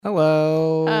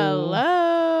Hello.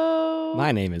 Hello.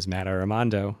 My name is Matt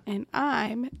Armando. And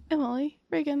I'm Emily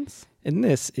Riggins. And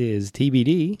this is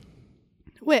TBD.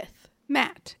 With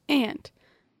Matt and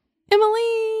Emily.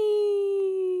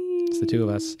 It's the two of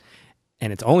us.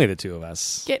 And it's only the two of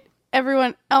us. Get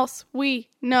everyone else we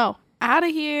know out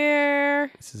of here.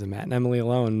 This is a Matt and Emily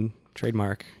alone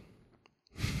trademark.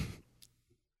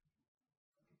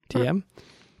 TM?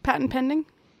 Patent pending?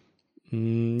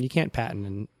 You can't patent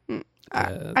and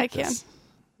I can. this.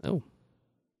 Oh.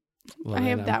 Well, I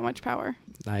have then, that much power.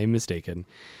 I'm mistaken.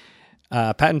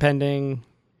 Patent pending,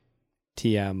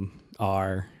 TM,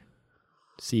 R,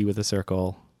 C with a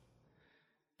circle,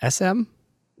 SM.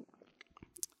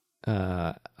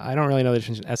 I don't really know the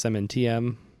difference between SM and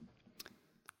TM.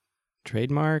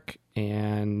 Trademark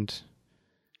and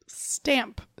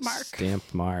Stamp mark. Stamp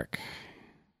mark.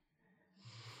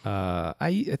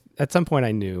 I at some point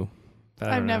I knew. But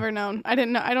I I've don't know. never known. I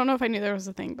didn't know. I don't know if I knew there was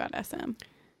a thing about SM.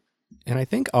 And I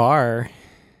think R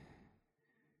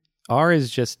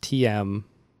is just TM,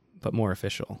 but more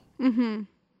official. Mm-hmm.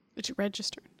 It's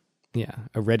registered. Yeah,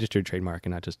 a registered trademark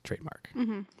and not just trademark.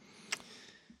 Mm-hmm.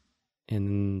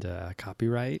 And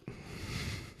copyright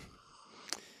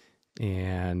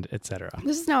and etc.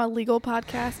 This is now a legal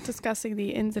podcast discussing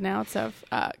the ins and outs of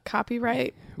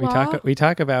copyright We law. talk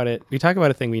about it. We talk about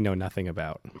a thing we know nothing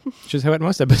about, which is what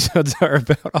most episodes are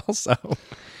about. Also,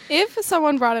 If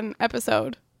someone brought an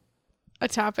episode, a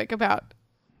topic about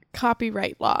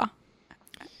copyright law,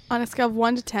 on a scale of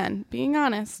 1 to 10, being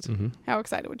honest, how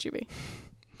excited would you be?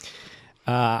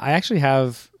 I actually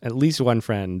have at least one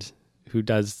friend who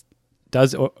does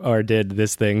or did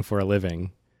this thing for a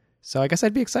living. So I guess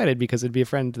I'd be excited because it'd be a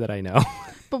friend that I know.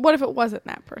 But what if it wasn't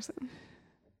that person?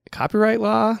 Copyright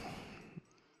law?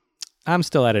 I'm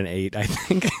still at an 8, I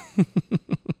think.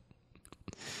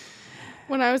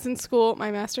 When I was in school, my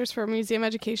master's for museum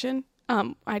education,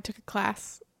 I took a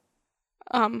class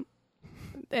and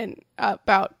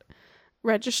about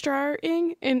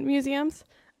registraring in museums.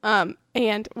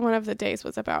 And one of the days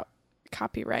was about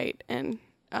copyright and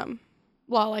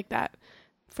law like that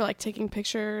for like taking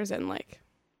pictures and like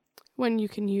when you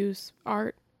can use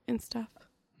art and stuff.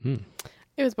 It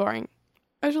was boring.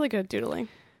 I was really good at doodling.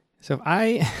 So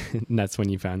that's when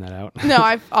you found that out. No,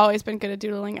 I've always been good at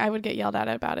doodling. I would get yelled at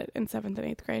about it in 7th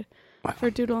and 8th grade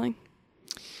for doodling.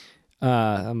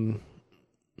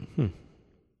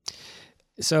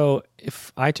 So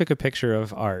if I took a picture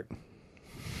of art,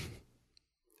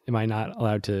 am I not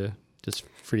allowed to just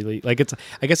freely, like,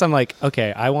 I guess I'm like,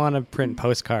 okay, I want to print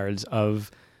postcards of,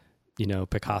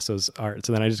 Picasso's art.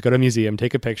 So then I just go to a museum,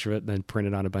 take a picture of it, and then print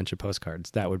it on a bunch of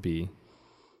postcards. That would be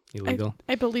illegal.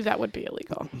 I believe that would be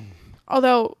illegal.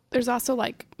 Although there's also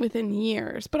like within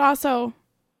years, but also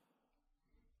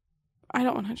I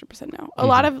don't 100% know. A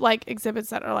lot of like exhibits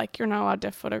that are like you're not allowed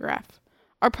to photograph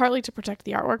are partly to protect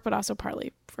the artwork, but also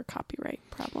partly for copyright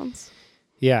problems.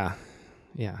 Yeah.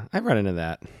 I've run into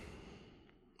that.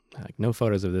 Like, no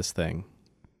photos of this thing.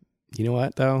 You know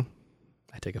what, though?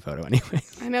 I take a photo anyway.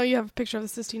 I know you have a picture of the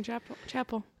Sistine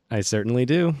Chapel. I certainly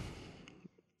do.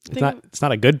 It's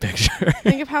not a good picture.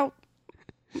 Think of how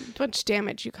much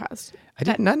damage you caused. I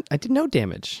did no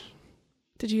damage.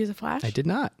 Did you use a flash? I did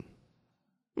not.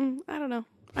 I don't know.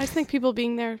 I just think people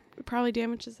being there probably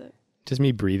damages it. Just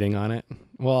me breathing on it.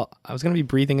 Well, I was going to be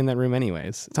breathing in that room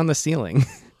anyways. It's on the ceiling.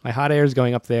 My hot air is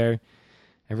going up there.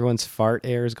 Everyone's fart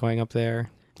air is going up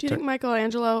there. Do you think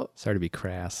Michelangelo... Sorry to be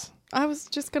crass. I was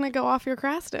just going to go off your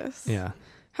crassness. Yeah.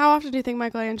 How often do you think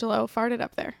Michelangelo farted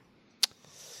up there?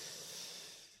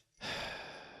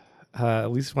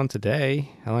 At least once a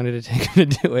day. How long did it take him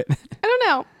to do it? I don't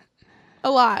know.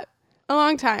 A lot. A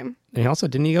long time. And also,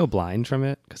 didn't he go blind from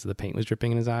it because the paint was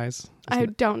dripping in his eyes? I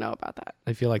don't know about that.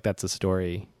 I feel like that's a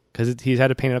story because he's had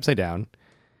to paint it upside down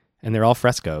and they're all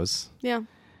frescoes. Yeah.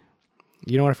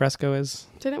 You know what a fresco is?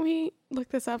 Didn't we look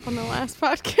this up on the last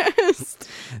podcast?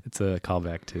 It's a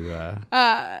callback to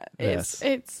this.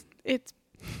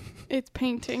 It's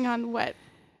painting on wet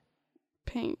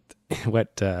paint.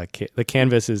 The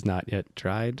canvas is not yet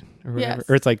dried or whatever.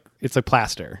 Yes. Or it's a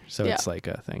plaster, so Yeah. it's like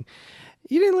a thing.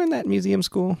 You didn't learn that in museum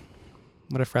school?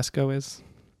 What a fresco is?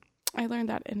 I learned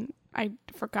that I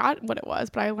forgot what it was,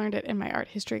 but I learned it in my art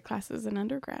history classes in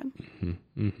undergrad.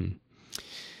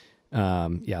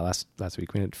 Last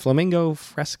week we had flamingo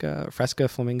fresca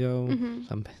flamingo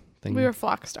something. We were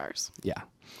flock stars. Yeah.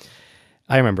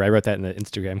 I remember I wrote that in the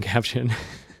Instagram caption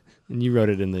and you wrote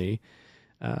it in the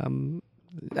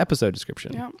episode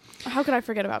description. Yeah. How could I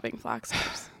forget about being flock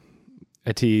stars?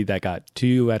 A tea that got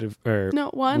 2 out of, or No,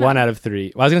 1 out of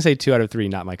 3. Well, I was going to say 2 out of 3,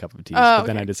 not my cup of tea. Oh, but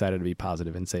then okay. I decided to be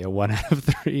positive and say a 1 out of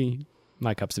 3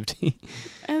 my cups of tea.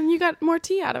 And you got more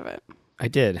tea out of it. I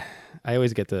did. I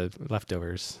always get the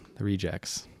leftovers, the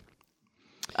rejects.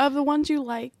 Of the ones you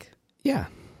like, Yeah.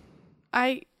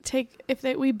 I take,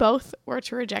 we both were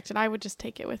to reject it, I would just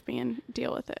take it with me and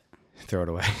deal with it. Throw it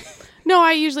away. No,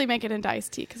 I usually make it into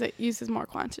iced tea because it uses more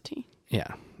quantity.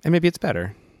 Yeah. And maybe it's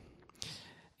better.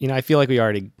 You know, I feel like we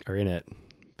already are in it,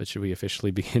 but should we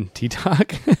officially begin tea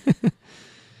talk?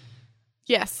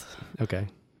 Yes. Okay.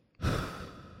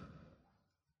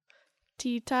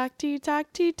 Tea talk, tea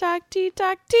talk, tea talk, tea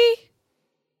talk, tea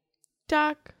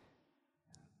talk.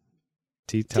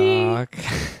 Tea Tea talk.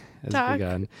 Has talk.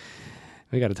 begun.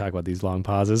 We got to talk about these long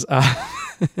pauses.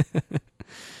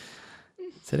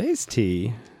 Today's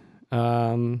tea.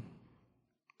 I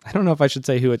don't know if I should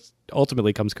say who it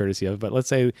ultimately comes courtesy of, but let's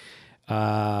say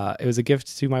it was a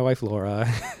gift to my wife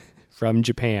Laura from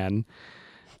Japan.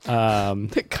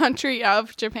 The country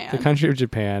of Japan. The country of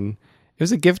Japan. It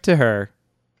was a gift to her.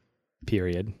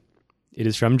 Period. It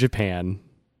is from Japan.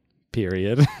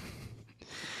 Period.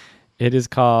 It is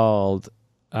called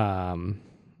I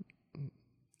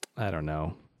don't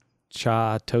know.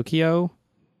 Cha Tokyo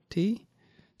tea?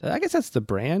 I guess that's the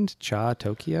brand, Cha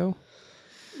Tokyo.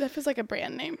 That feels like a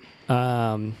brand name.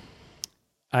 I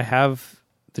have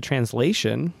the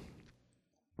translation,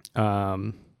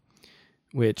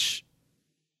 which,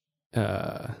 did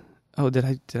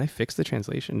I fix the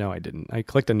translation? No, I didn't. I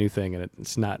clicked a new thing and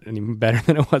it's not any better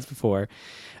than it was before.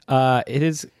 It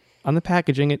is on the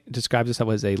packaging. It describes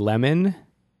itself as a lemon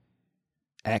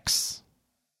X,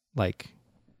 like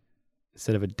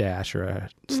instead of a dash or a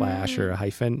slash or a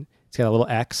hyphen, it's got a little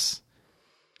X.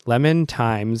 Lemon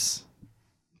times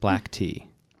black tea.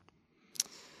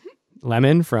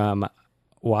 Lemon from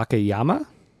Wakayama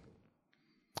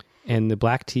and the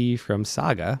black tea from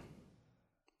Saga.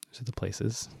 Those are the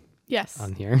places Yes.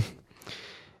 on here.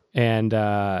 And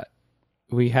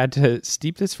we had to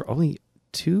steep this for only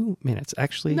 2 minutes.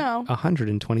 Actually, No.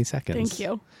 120 seconds. Thank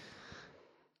you.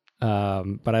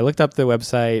 But I looked up the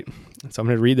website, so I'm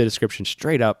going to read the description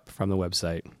straight up from the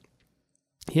website.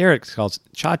 Here it's called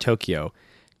Cha Tokyo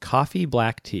Coffee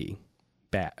Black Tea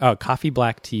Bag. Oh, Coffee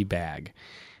Black Tea Bag.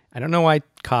 I don't know why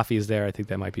coffee is there. I think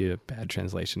that might be a bad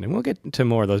translation, and we'll get to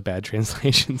more of those bad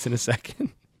translations in a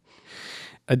second.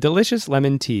 A delicious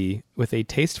lemon tea with a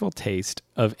tasteful taste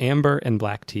of amber and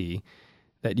black tea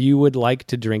that you would like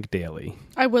to drink daily.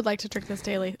 I would like to drink this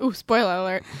daily. Ooh, spoiler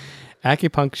alert.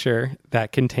 Acupuncture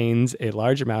that contains a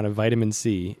large amount of vitamin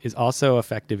C is also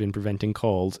effective in preventing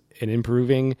colds and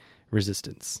improving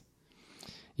resistance.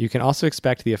 You can also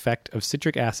expect the effect of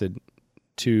citric acid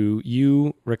to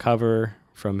you recover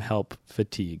from help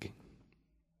fatigue.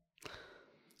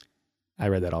 I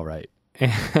read that all right.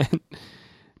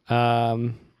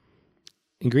 And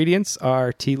ingredients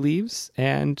are tea leaves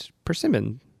and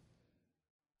persimmon.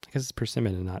 I guess it's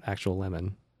persimmon and not actual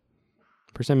lemon.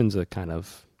 Persimmon's a kind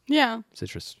of Yeah.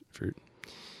 citrus fruit.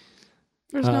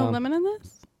 There's no lemon in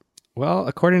this? Well,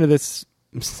 according to this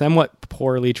somewhat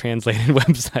poorly translated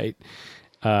website,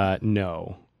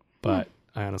 no. But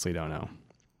I honestly don't know.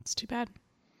 It's too bad.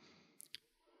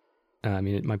 I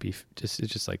mean, it might be it's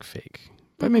just like fake.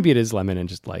 But maybe it is lemon and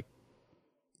just like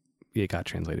it got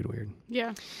translated weird.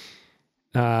 Yeah.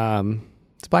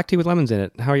 It's black tea with lemons in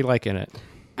it. How are you liking it?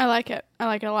 I like it. I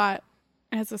like it a lot.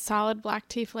 It has a solid black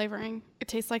tea flavoring. It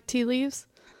tastes like tea leaves,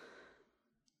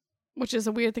 which is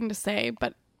a weird thing to say,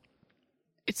 but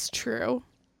it's true.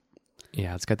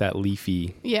 Yeah, it's got that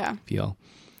leafy Yeah. feel.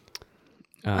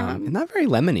 And not very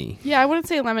lemony. Yeah, I wouldn't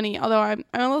say lemony, although I'm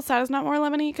a little sad it's not more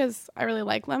lemony because I really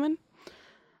like lemon.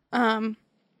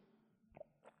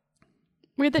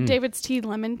 We had the David's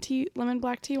lemon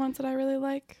black tea once that I really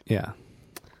like. Yeah.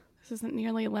 This isn't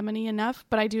nearly lemony enough,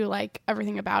 but I do like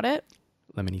everything about it.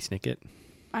 Lemony Snicket.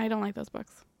 I don't like those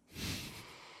books.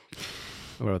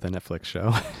 What about the Netflix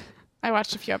show? I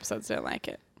watched a few episodes, didn't like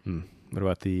it. What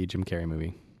about the Jim Carrey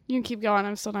movie? You can keep going.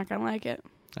 I'm still not gonna like it.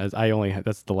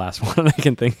 That's the last one I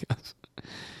can think of.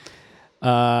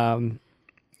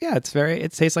 Yeah,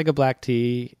 it tastes like a black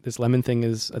tea. This lemon thing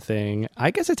is a thing.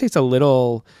 I guess it has a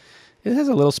little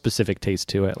specific taste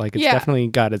to it. Like it's definitely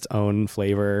got its own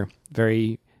flavor.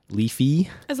 Very leafy.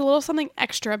 There's a little something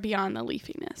extra beyond the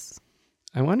leafiness.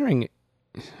 I'm wondering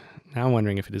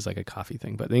if it is like a coffee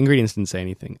thing, but the ingredients didn't say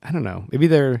anything. I don't know. Maybe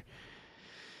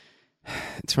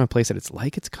it's from a place that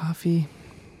it's coffee.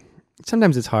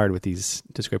 Sometimes it's hard with these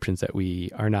descriptions that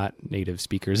we are not native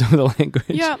speakers of the language.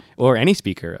 Yeah. Or any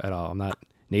speaker at all. I'm not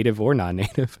native or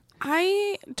non-native.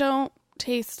 I don't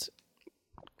taste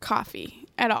coffee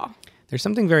at all. There's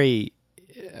something very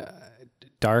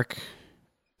dark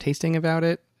tasting about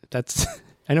it. That's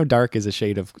I know dark is a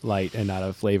shade of light and not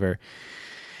a flavor.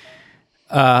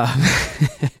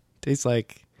 Tastes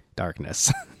like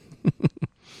darkness.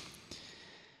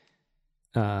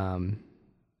 I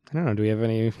don't know. Do we have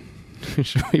any?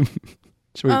 Should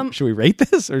we rate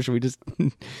this, or should we just?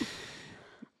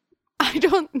 I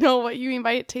don't know what you mean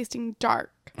by it tasting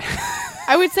dark.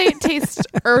 I would say it tastes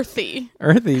earthy.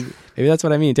 Earthy. Maybe that's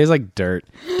what I mean. It tastes like dirt.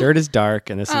 Dirt is dark,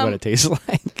 and this is what it tastes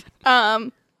like.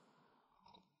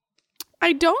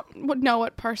 I don't know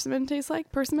what persimmon tastes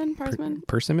like. Persimmon?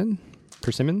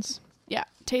 Persimmons? Yeah,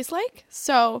 tastes like.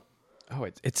 So. Oh,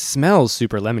 it smells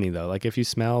super lemony though. Like if you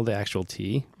smell the actual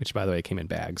tea, which by the way came in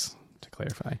bags to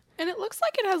clarify. And it looks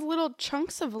like it has little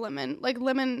chunks of lemon, like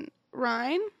lemon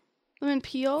rind, lemon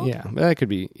peel. Yeah, but that could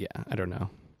be. Yeah, I don't know.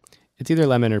 It's either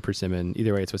lemon or persimmon.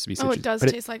 Either way, it's supposed to be citrus. Oh, it does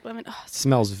taste like lemon. Oh, it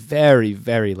smells very,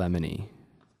 very lemony,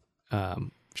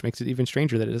 which makes it even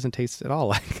stranger that it doesn't taste at all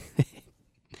like.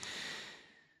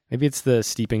 Maybe it's the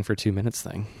steeping for 2 minutes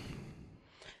thing.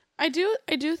 I do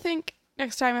think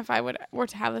next time if I were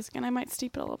to have this again, I might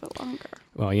steep it a little bit longer.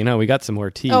 Well, we got some more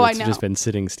tea that's just been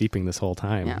steeping this whole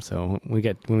time. Yeah. So when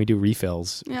we do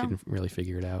refills, we can really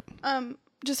figure it out.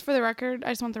 Just for the record, I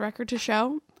just want the record to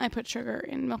show I put sugar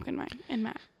in milk and Matt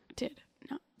did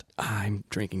not. I'm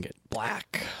drinking it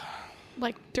black.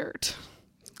 Like dirt.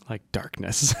 Like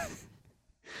darkness.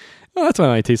 Well, that's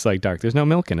why it tastes like dark. There's no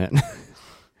milk in it.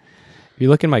 If you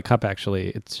look in my cup, actually,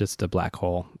 it's just a black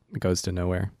hole. It goes to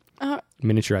nowhere.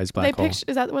 Miniaturized black hole. Is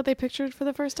that what they pictured for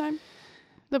the first time?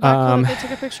 The black hole that they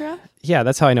took a picture of? Yeah,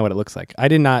 that's how I know what it looks like. I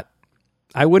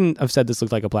wouldn't have said this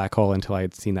looked like a black hole until I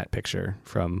had seen that picture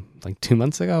from like 2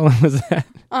 months ago. When was that?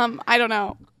 I don't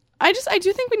know. I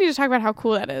do think we need to talk about how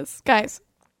cool that is. Guys,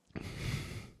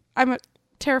 I'm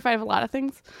terrified of a lot of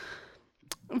things.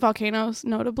 Volcanoes,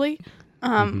 notably.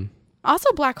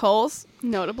 Also black holes,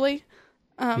 notably.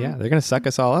 Yeah, they're going to suck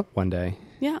us all up one day.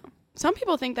 Yeah. Some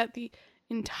people think that the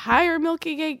entire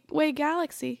Milky Way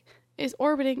galaxy is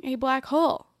orbiting a black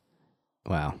hole.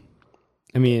 Wow.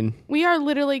 I mean, we are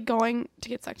literally going to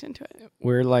get sucked into it.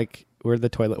 We're the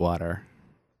toilet water.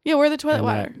 Yeah, we're the toilet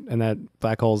water. And that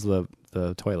black hole's the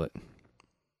toilet.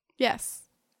 Yes.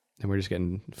 And we're just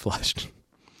getting flushed.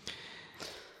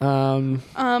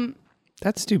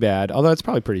 That's too bad. Although it's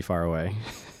probably pretty far away.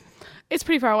 It's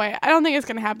pretty far away. I don't think it's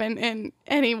going to happen in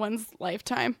anyone's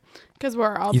lifetime because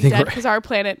we're all dead because our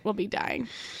planet will be dying.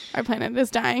 Our planet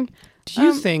is dying. Do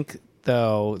you think,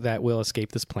 though, that we'll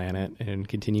escape this planet and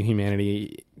continue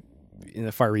humanity in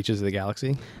the far reaches of the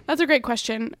galaxy? That's a great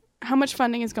question. How much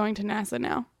funding is going to NASA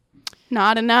now?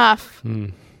 Not enough.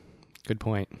 Good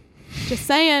point. Just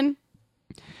saying.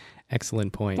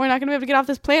 Excellent point. We're not going to be able to get off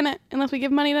this planet unless we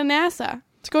give money to NASA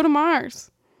to go to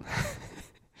Mars.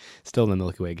 Still in the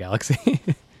Milky Way galaxy.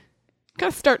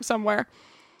 Gotta start somewhere.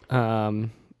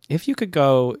 If you could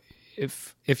go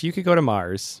to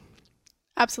Mars.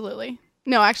 Absolutely.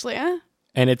 No, actually,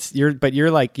 And you're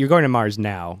going to Mars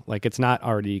now. Like it's not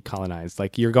already colonized.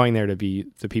 Like you're going there to be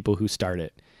the people who start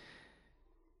it.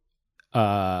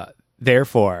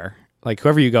 Therefore, like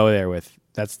whoever you go there with,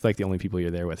 that's like the only people you're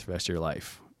there with for the rest of your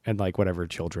life. And like whatever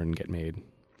children get made.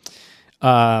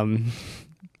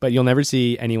 But you'll never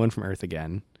see anyone from Earth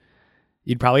again.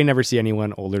 You'd probably never see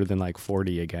anyone older than like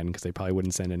 40 again because they probably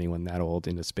wouldn't send anyone that old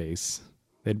into space.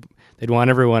 They'd want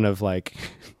everyone of like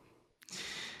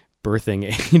birthing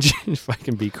age, if I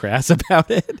can be crass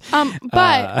about it.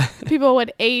 But people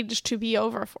would age to be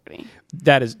over 40.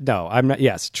 That is I'm not.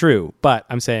 Yes, true. But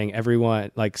I'm saying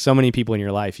everyone, like so many people in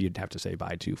your life, you'd have to say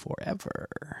bye to forever.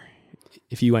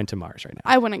 If you went to Mars right now,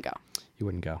 I wouldn't go. You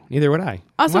wouldn't go. Neither would I.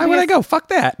 Also, why would I go? Fuck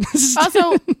that.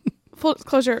 Also, full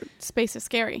disclosure, space is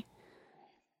scary.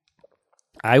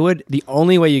 The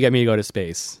only way you get me to go to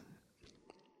space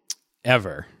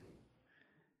ever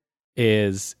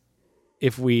is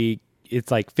if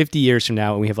it's like 50 years from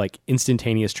now and we have like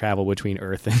instantaneous travel between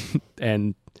Earth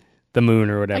and the moon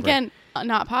or whatever. Again,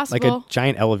 not possible. Like a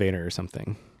giant elevator or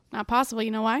something. Not possible. You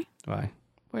know why? Why?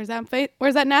 Where's that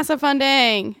NASA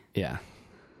funding? Yeah.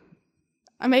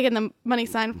 I'm making the money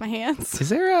sign with my hands. Is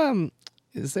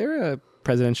there a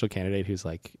presidential candidate who's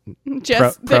like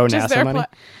just pro NASA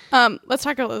money? Let's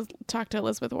talk to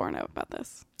Elizabeth Warren about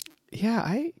this. Yeah,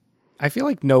 I feel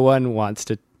like no one wants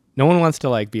to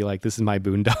like be like, this is my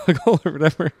boondoggle or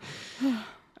whatever. I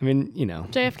mean, you know.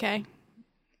 JFK.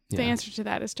 Yeah. The answer to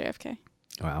that is JFK.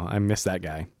 Wow, I miss that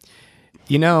guy.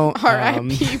 You know,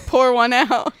 R.I.P. Pour one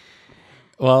out.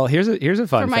 Well, here's a fun fact.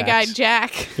 For my guy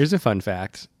Jack. Here's a fun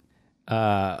fact.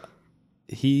 Him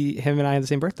and I have the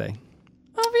same birthday.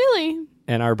 Oh, really?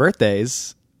 And our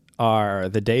birthdays are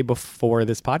the day before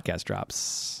this podcast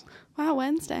drops. Wow,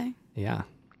 Wednesday. Yeah.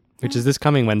 which is this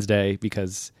coming Wednesday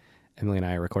because Emily and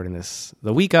I are recording this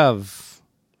the week of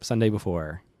Sunday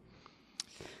before.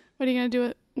 What are you going to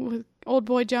do with old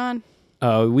boy John?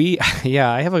 Oh,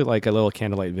 I have a little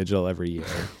candlelight vigil every year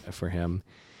for him.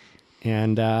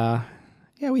 And I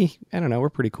don't know, we're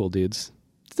pretty cool dudes.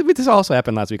 This also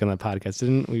happened last week on the podcast,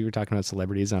 didn't we? We were talking about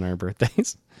celebrities on our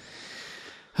birthdays.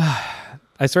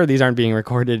 I swear these aren't being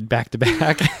recorded back to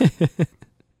back.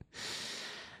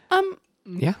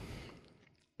 Yeah.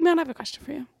 Matt, I have a question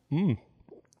for you.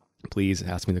 Please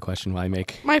ask me the question while I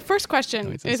make. My first question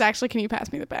noises. is actually, can you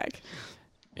pass me the bag?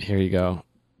 Here you go.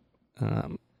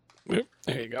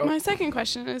 There you go. My second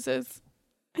question is,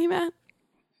 hey Matt.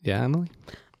 Yeah, Emily?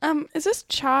 Is this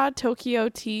Cha Tokyo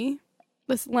tea,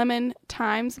 this lemon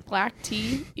times black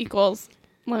tea equals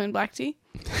lemon black tea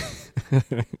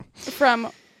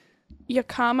from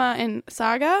Yakama and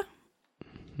Saga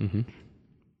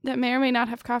that may or may not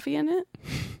have coffee in it?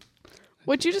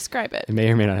 Would you describe it? It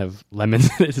may or may not have lemons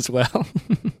in it as well.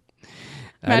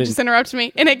 Matt just interrupted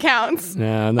me, and it counts.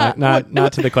 No,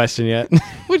 not to the question yet.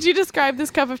 Would you describe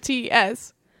this cup of tea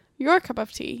as your cup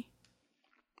of tea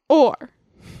or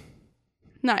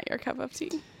not your cup of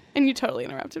tea? And you totally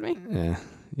interrupted me. Yeah,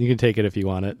 you can take it if you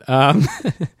want it.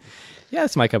 Yeah,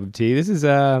 it's my cup of tea. This is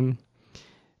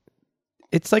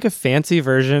it's like a fancy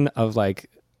version of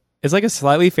it's like a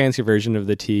slightly fancy version of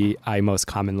the tea I most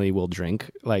commonly will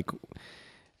drink.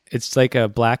 It's like a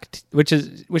black, which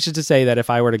is to say that if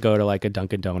I were to go to like a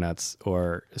Dunkin' Donuts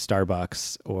or a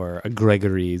Starbucks or a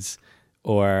Gregory's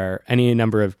or any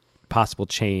number of possible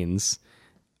chains,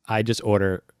 I just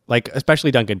order,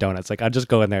 especially Dunkin' Donuts. I'll just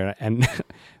go in there and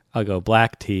I'll go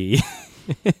black tea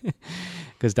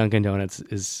because Dunkin'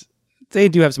 Donuts they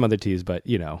do have some other teas, but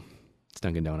it's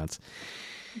Dunkin' Donuts.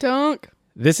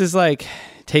 This is like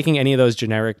taking any of those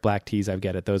generic black teas I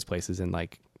get at those places and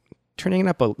turning it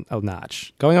up a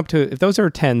notch, going up to, if those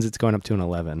are 10s, it's going up to an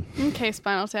 11. Okay,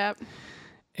 Spinal Tap.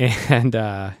 And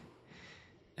yeah,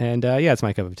 it's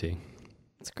my cup of tea.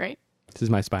 It's great. This is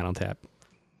my Spinal Tap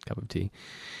cup of tea.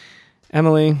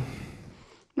 Emily,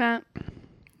 Matt,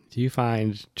 do you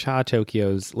find Cha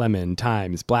Tokyo's lemon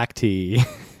times black tea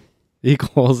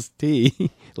equals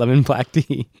tea, lemon black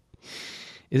tea?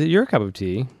 Is it your cup of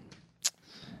tea,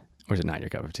 or is it not your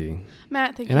cup of tea?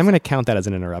 Matt, thank you. And I'm going to count that as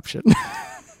an interruption.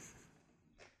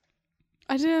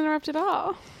 I didn't interrupt at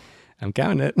all. I'm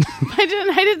counting it. I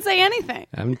didn't say anything.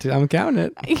 I'm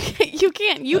counting it. You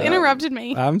can't. You interrupted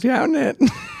me. I'm counting it.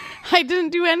 I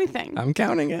didn't do anything. I'm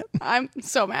counting it. I'm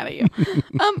so mad at you.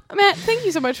 Matt, thank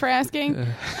you so much for asking.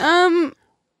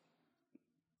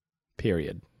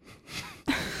 Period.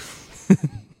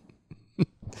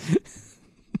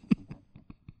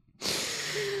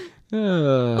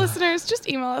 Listeners, just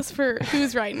email us for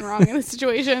who's right and wrong in this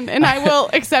situation, and I will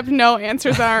accept no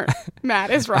answers that aren't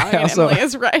Matt is wrong and Emily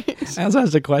is right. I also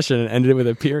asked a question and ended it with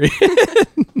a period.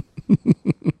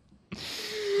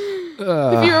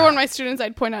 If you were one of my students,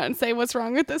 I'd point out and say, what's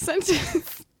wrong with this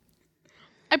sentence?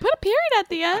 I put a period at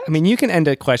the end. I mean, you can end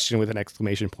a question with an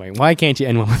exclamation point. Why can't you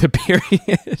end one with a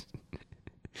period?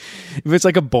 If it's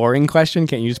like a boring question,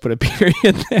 can't you just put a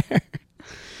period there?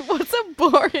 What's a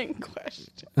boring question?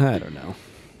 I don't know.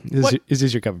 Is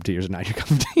this your cup of tea or is it not your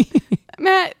cup of tea?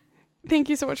 Matt, thank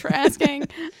you so much for asking.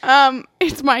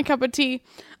 It's my cup of tea.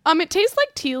 It tastes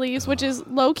like tea leaves, which is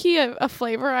low-key a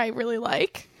flavor I really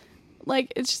like.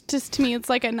 It's just to me, it's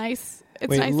like a nice...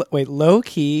 nice. Wait,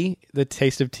 low-key, the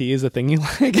taste of tea is the thing you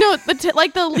like? No,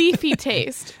 the leafy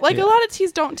taste. A lot of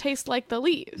teas don't taste like the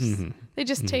leaves. Mm-hmm. They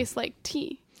just taste like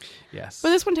tea. Yes. But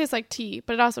this one tastes like tea,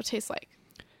 but it also tastes like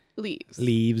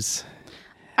leaves.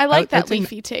 I like that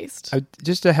leafy taste.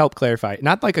 Just to help clarify,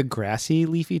 not like a grassy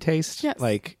leafy taste, yes.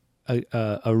 Like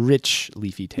a rich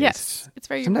leafy taste. Yes, it's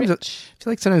very rich. I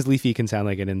feel like sometimes leafy can sound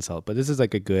like an insult, but this is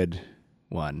like a good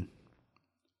one.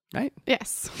 Right?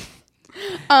 Yes.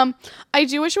 I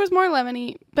do wish it was more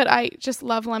lemony, but I just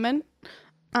love lemon.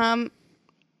 And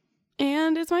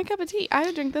it's my cup of tea. I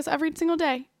would drink this every single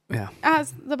day. Yeah.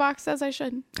 As the box says I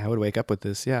should. I would wake up with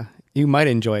this, yeah. You might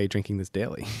enjoy drinking this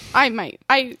daily. I might.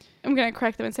 I'm going to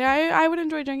correct them and say I would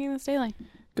enjoy drinking this daily.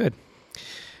 Good.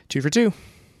 2 for 2.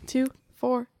 2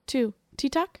 for 2. Tea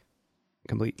talk?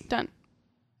 Complete. Done.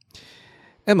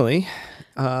 Emily.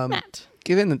 Matt.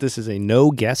 Given that this is a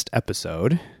no guest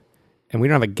episode, and we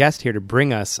don't have a guest here to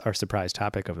bring us our surprise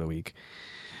topic of the week,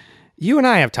 you and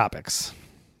I have topics.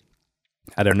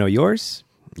 I don't know yours.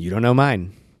 You don't know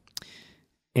mine.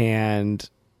 And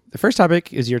the first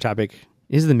topic is your topic,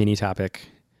 is the mini topic.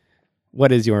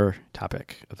 What is your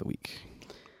topic of the week?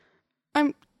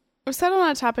 I'm settled on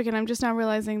a topic, and I'm just now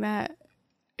realizing that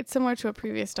It's similar to a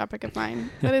previous topic of mine,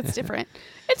 but it's different.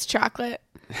 It's chocolate.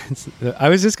 I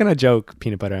was just gonna joke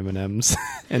peanut butter M&Ms,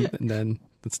 and then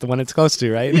that's the one it's close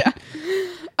to, right? Yeah.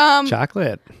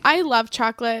 Chocolate. I love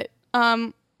chocolate.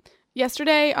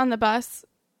 Yesterday on the bus,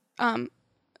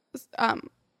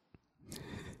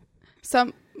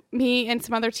 me and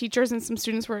some other teachers and some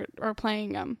students were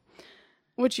playing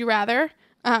Would You Rather,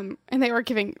 and they were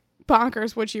giving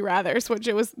bonkers would you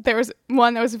rathers, there was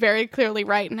one that was very clearly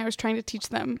right, and I was trying to teach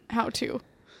them how to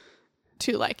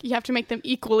like, you have to make them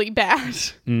equally bad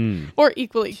or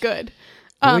equally good.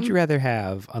 Would you rather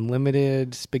have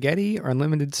unlimited spaghetti or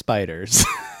unlimited spiders?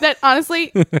 That honestly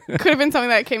could have been something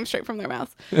that came straight from their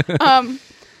mouth.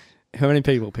 How many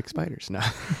people pick spiders now?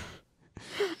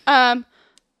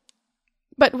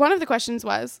 But one of the questions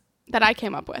was that I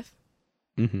came up with.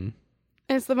 Mm-hmm.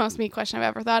 And it's the most me question I've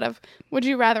ever thought of. Would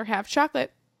you rather have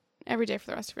chocolate every day for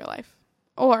the rest of your life?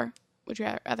 Or would you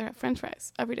rather have french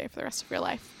fries every day for the rest of your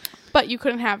life? But you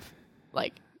couldn't have,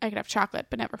 like, I could have chocolate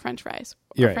but never french fries.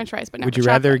 Or right. French fries but never Would you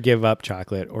chocolate. rather give up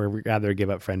chocolate or rather give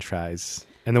up french fries?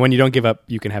 And the one you don't give up,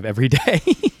 you can have every day.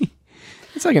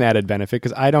 It's like an added benefit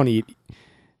because I don't eat,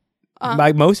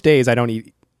 by most days, I don't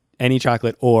eat any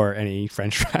chocolate or any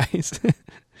french fries.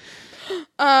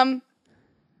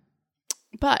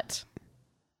 But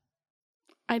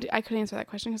I could answer that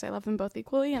question because I love them both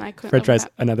equally, and I couldn't. French fries,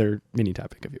 another mini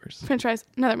topic of yours. French fries,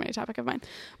 another mini topic of mine.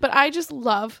 But I just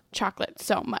love chocolate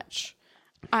so much.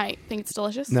 I think it's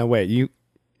delicious. No, wait,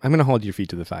 I'm going to hold your feet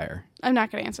to the fire. I'm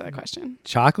not going to answer that question.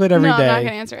 Chocolate every day. No, I'm not going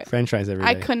to answer it. French fries every day.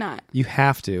 I could not. You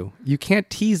have to. You can't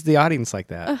tease the audience like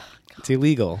that. It's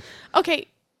illegal. Okay.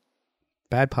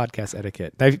 Bad podcast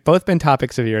etiquette. They've both been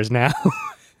topics of yours now.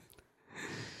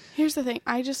 Here's the thing.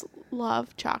 I just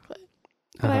love chocolate.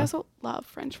 But I also love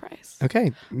French fries.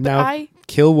 Okay. Now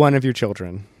kill one of your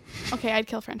children. Okay, I'd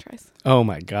kill French fries. Oh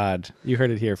my God. You heard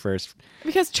it here first.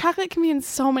 Because chocolate can be in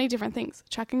so many different things.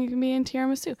 Chocolate can be in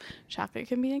tiramisu. Chocolate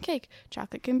can be in cake.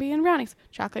 Chocolate can be in brownies.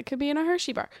 Chocolate can be in a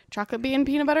Hershey bar. Chocolate be in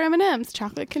peanut butter M&Ms.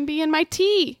 Chocolate can be in my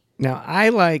tea. Now,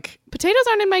 Potatoes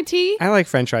aren't in my tea. I like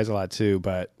French fries a lot too,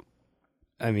 but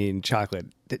I mean, chocolate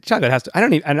has to,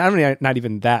 I'm not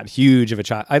even that huge of a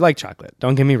chocolate. I like chocolate.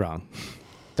 Don't get me wrong.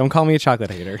 Don't call me a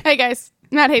chocolate hater. Hey guys,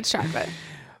 Matt hates chocolate.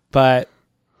 But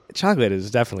chocolate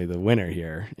is definitely the winner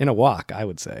here. In a walk, I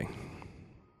would say.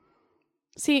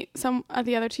 See, some of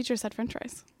the other teachers said French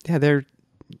fries. Yeah, they're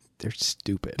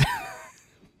stupid.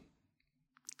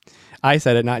 I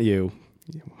said it, not you.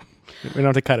 We don't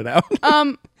have to cut it out.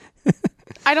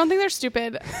 I don't think they're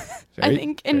stupid. I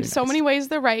think in so many ways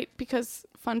they're right because,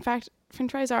 fun fact,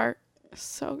 French fries are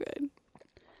so good.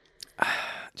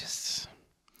 Just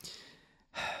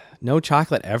no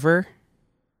chocolate ever?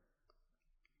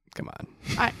 Come on.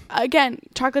 Again,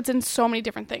 chocolate's in so many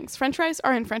different things. French fries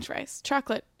are in French fries.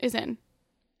 Chocolate is in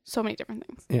so many different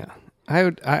things. Yeah.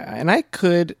 I'm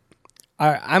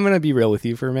going to be real with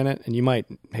you for a minute, and you might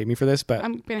hate me for this, but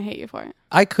I'm going to hate you for it.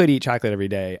 I could eat chocolate every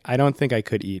day. I don't think I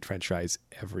could eat French fries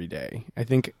every day. I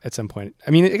think at some point,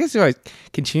 I mean, I guess if I was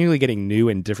continually getting new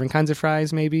and different kinds of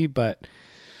fries, maybe, but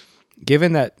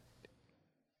given that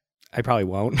I probably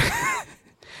won't.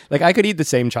 Like, I could eat the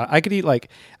same chocolate. I could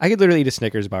literally eat a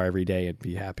Snickers bar every day and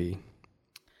be happy.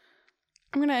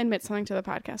 I'm going to admit something to the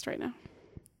podcast right now.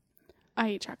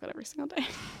 I eat chocolate every single day.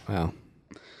 Wow.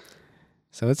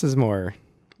 So this would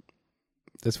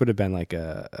have been like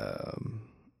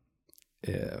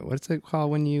what's it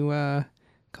called when you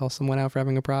call someone out for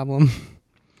having a problem?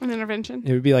 An intervention?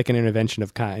 It would be like an intervention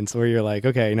of kinds where you're like,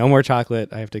 okay, no more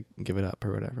chocolate. I have to give it up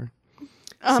or whatever.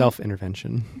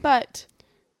 Self-intervention. But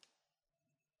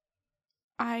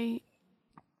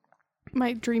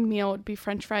my dream meal would be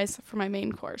French fries for my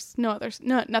main course.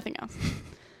 Nothing else.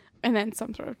 And then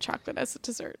some sort of chocolate as a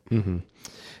dessert. Mm-hmm.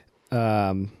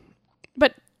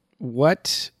 But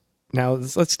what? Now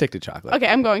let's stick to chocolate. Okay,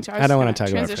 I'm going to. I don't want to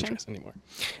talk about French fries anymore.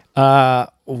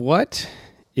 What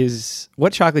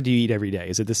chocolate do you eat every day?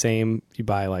 Is it the same you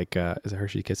buy like is it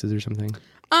Hershey Kisses or something?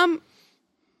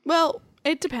 Well,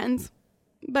 it depends.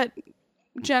 But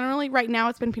generally right now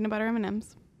it's been peanut butter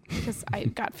M&Ms because I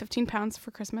got 15 pounds for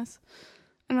Christmas.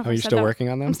 I don't know if you're still working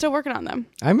on them? I'm still working on them.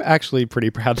 I'm actually pretty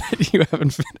proud that you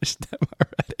haven't finished them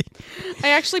already. I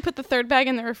actually put the third bag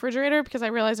in the refrigerator because I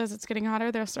realized as it's getting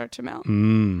hotter, they'll start to melt.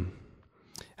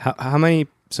 How many?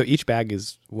 So each bag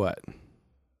is what?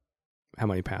 How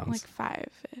many pounds? Like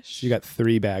 5-ish. You got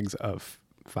 3 bags of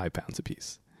 5 pounds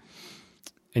apiece.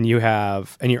 And you're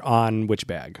on which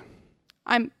bag?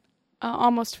 I'm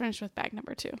almost finished with bag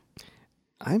number 2.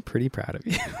 I'm pretty proud of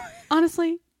you.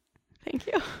 Honestly, thank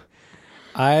you.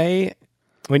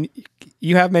 When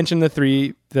you have mentioned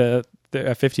the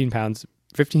 15 pounds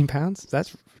 15 pounds?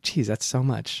 That's so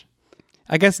much.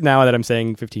 I guess now that I'm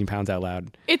saying 15 pounds out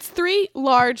loud. It's 3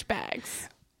 large bags.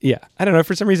 Yeah. I don't know.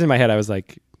 For some reason in my head, I was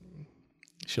like,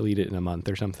 she'll eat it in a month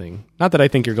or something. Not that I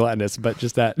think you're gluttonous, but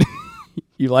just that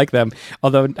you like them.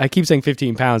 Although I keep saying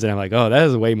 15 pounds and I'm like, oh, that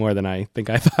is way more than I think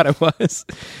I thought it was.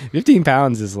 15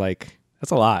 pounds is like,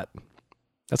 that's a lot.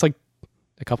 That's like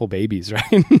a couple babies,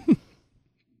 right?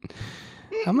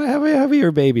 How heavy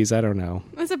are babies? I don't know.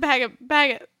 It's a bag of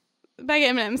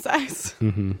M&M size.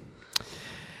 Mm-hmm.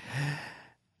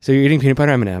 So you're eating peanut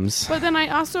butter M&Ms. But then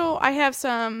I have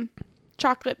some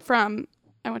chocolate from,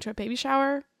 I went to a baby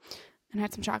shower and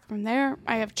had some chocolate from there.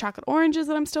 I have chocolate oranges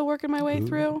that I'm still working my way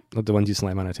through. The ones you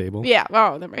slam on a table? Yeah.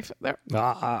 Oh, they're my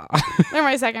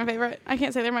second favorite. I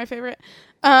can't say they're my favorite.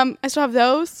 I still have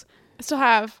those. I still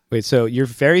have. Wait, so your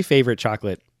very favorite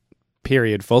chocolate,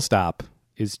 period, full stop,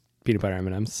 is peanut butter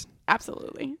M&Ms?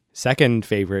 Absolutely. Second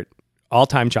favorite,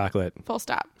 all-time chocolate.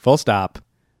 Full stop,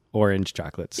 orange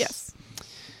chocolates. Yes.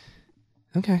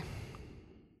 Okay.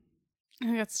 I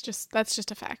think that's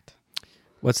just a fact.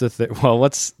 What's the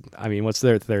what's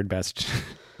their third best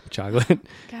chocolate?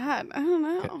 God, I don't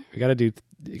know. You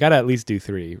gotta at least do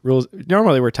 3 rules.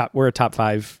 Normally we're a top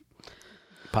 5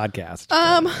 podcast.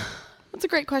 That's a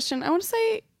great question. I want to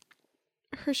say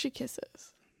Hershey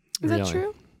Kisses. Is that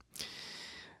true?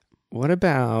 What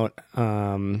about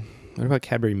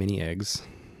Cadbury mini eggs?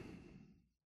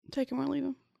 Take them or leave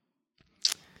them.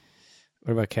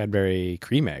 What about Cadbury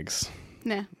cream eggs?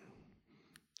 Nah.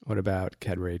 What about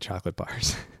Cadbury chocolate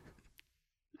bars?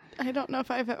 I don't know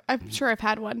if I'm sure I've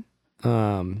had one.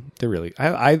 They're really.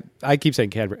 I keep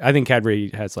saying Cadbury. I think Cadbury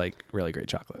has like really great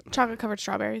chocolate. Chocolate covered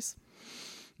strawberries.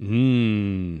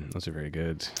 Those are very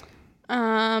good.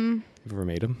 Have you ever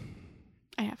made them?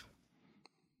 I have.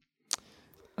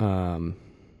 Chocolate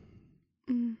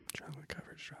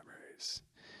covered strawberries.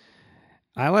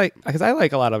 I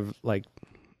like a lot of like.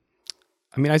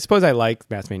 I mean, I suppose I like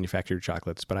mass manufactured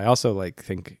chocolates, but I also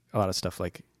think a lot of stuff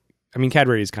like. I mean,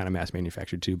 Cadbury is kind of mass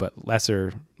manufactured too, but less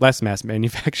mass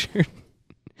manufactured.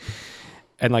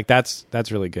 And like that's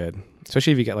really good,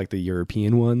 especially if you get like the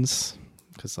European ones,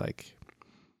 because like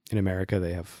in America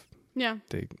they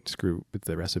screw with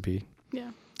the recipe.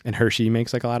 Yeah. And Hershey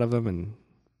makes like a lot of them, and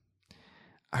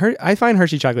I find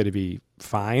Hershey chocolate to be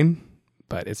fine,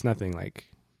 but it's nothing like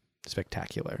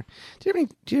spectacular. Did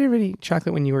you have any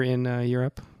chocolate when you were in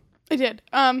Europe? I did.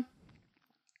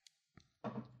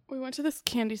 We went to this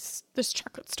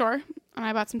chocolate store, and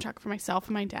I bought some chocolate for myself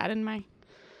and my dad and my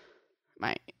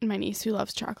niece, who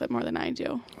loves chocolate more than I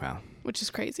do. Wow. Which is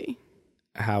crazy.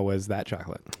 How was that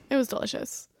chocolate? It was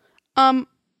delicious.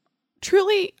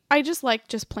 Truly, I just like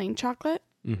just plain chocolate.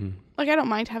 Mm-hmm. Like, I don't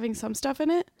mind having some stuff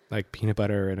in it. Like peanut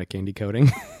butter and a candy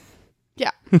coating? Yeah.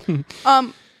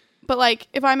 But like,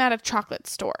 if I'm at a chocolate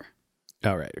store.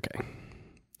 Oh, right. Okay.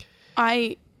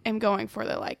 I am going for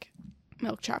the like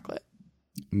milk chocolate.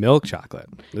 Milk chocolate.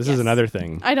 This is another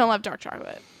thing. I don't love dark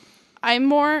chocolate. I'm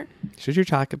more. Should your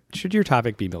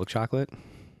topic be milk chocolate?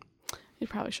 It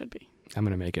probably should be. I'm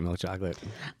gonna make it milk chocolate.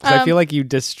 I feel like you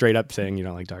just straight up saying you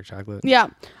don't like dark chocolate. Yeah.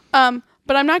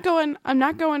 But I'm not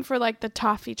going for like the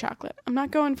toffee chocolate. I'm not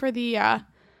going for the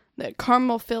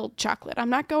caramel filled chocolate. I'm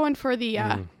not going for the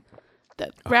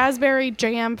raspberry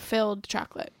jam filled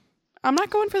chocolate. I'm not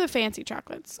going for the fancy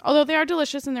chocolates, although they are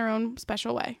delicious in their own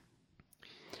special way.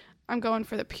 I'm going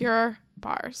for the pure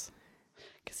bars.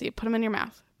 Because you put them in your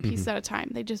mouth, pieces at a time.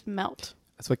 They just melt.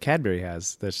 That's what Cadbury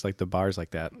has. There's like the bars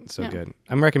like that. It's so good.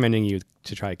 I'm recommending you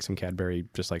to try some Cadbury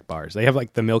just like bars. They have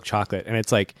like the milk chocolate, and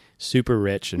it's like super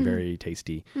rich and very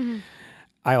tasty. Mm-hmm.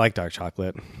 I like dark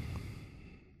chocolate.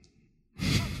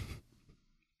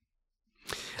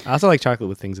 I also like chocolate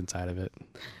with things inside of it.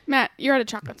 Matt, you're at a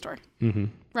chocolate store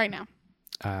right now.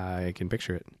 I can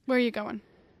picture it. Where are you going?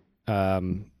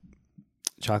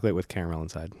 Chocolate with caramel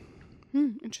inside.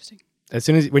 Interesting. As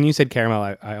soon as when you said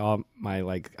caramel, I all my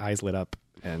like eyes lit up,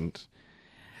 and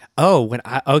have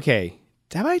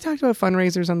I talked about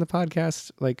fundraisers on the podcast?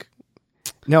 Like,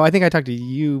 no, I think I talked to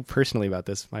you personally about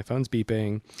this. My phone's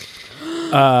beeping.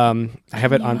 I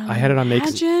had it on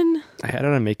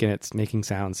making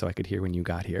sounds so I could hear when you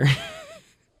got here.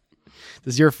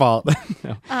 This is your fault.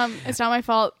 No. It's not my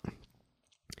fault.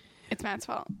 It's Matt's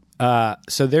fault.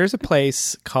 So there's a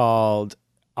place called,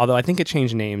 although I think it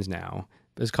changed names now,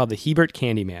 but it's called the Hebert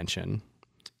Candy Mansion.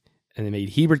 And they made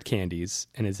Hebert candies,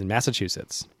 and it's in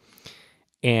Massachusetts.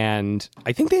 And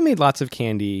I think they made lots of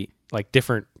candy, like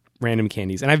different random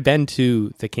candies. And I've been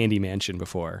to the Candy Mansion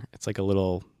before. It's like a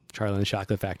little Charlie and the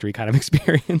Chocolate Factory kind of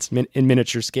experience in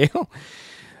miniature scale.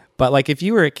 But like if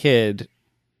you were a kid,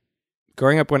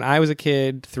 growing up when I was a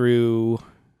kid through,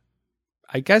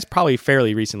 I guess probably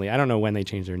fairly recently. I don't know when they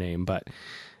changed their name, but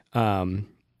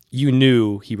you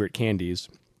knew Hebert candies.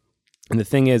 And the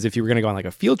thing is, if you were going to go on like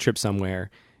a field trip somewhere,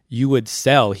 you would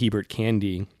sell Hebert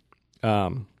candy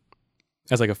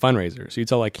as like a fundraiser. So you'd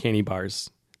sell like candy bars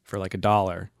for like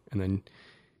 $1, and then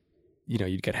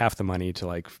you'd get half the money to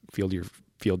like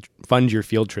fund your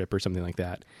field trip or something like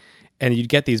that. And you'd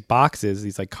get these boxes,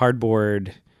 these like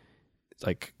cardboard,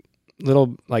 like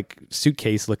little like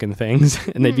suitcase looking things,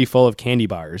 and they'd be full of candy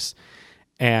bars.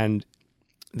 And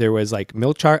there was like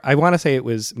I want to say it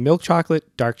was milk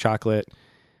chocolate, dark chocolate,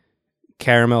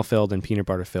 caramel filled, and peanut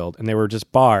butter filled. And they were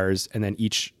just bars, and then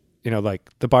each, like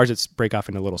the bars that break off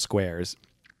into little squares.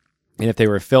 And if they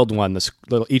were a filled one,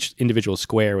 each individual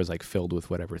square was like filled with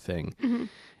whatever thing. Mm-hmm.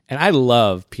 And I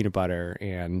love peanut butter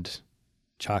and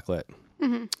chocolate,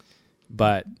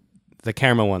 but the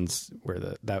caramel ones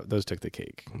were those took the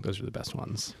cake. Those were the best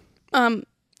ones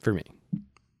for me.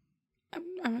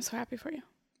 I'm so happy for you.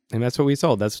 And that's what we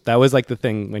sold. That was like the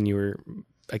thing when you were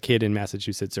a kid in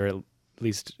Massachusetts, or at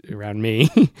least around me.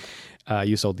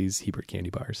 You sold these Hebert candy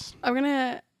bars. I'm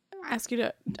gonna ask you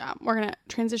to. We're gonna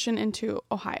transition into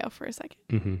Ohio for a second.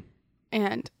 Mm-hmm.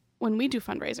 And when we do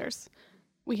fundraisers,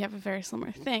 we have a very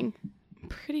similar thing. I'm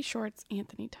pretty sure it's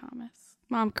Anthony Thomas.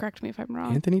 Mom, correct me if I'm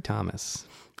wrong. Anthony Thomas.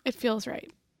 It feels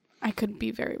right. I could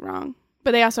be very wrong.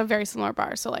 But they also have very similar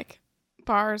bars. So like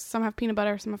bars, some have peanut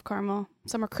butter, some have caramel,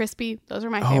 some are crispy. Those are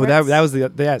my favorites. Oh, that was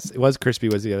yes, it was crispy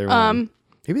was the other one.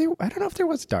 Maybe I don't know if there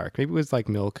was dark. Maybe it was like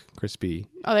milk crispy.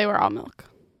 Oh, they were all milk.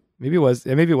 Maybe it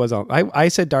was all. I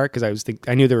said dark because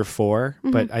I knew there were 4,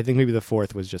 but I think maybe the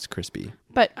 4th was just crispy.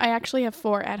 But I actually have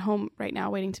 4 at home right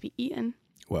now waiting to be eaten.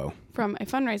 Whoa. From a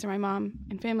fundraiser my mom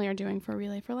and family are doing for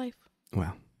Relay for Life.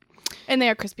 Wow. And they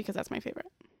are crispy because that's my favorite.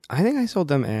 I think I sold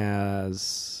them in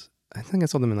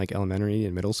like elementary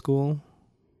and middle school.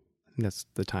 I think that's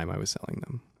the time I was selling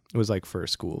them. It was like for a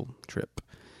school trip.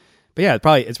 But yeah,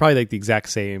 it's probably like the exact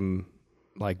same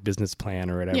like business plan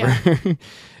or whatever. Yeah.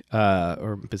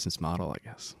 Or business model, I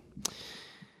guess.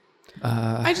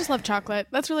 I just love chocolate.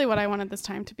 That's really what I wanted this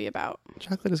time to be about.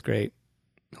 Chocolate is great.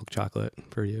 Milk chocolate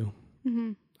for you.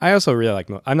 Mm-hmm. I also really like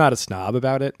milk. I'm not a snob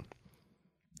about it.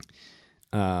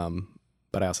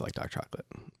 But I also like dark chocolate.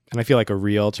 And I feel like a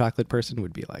real chocolate person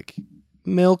would be like,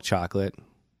 milk chocolate.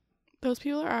 Those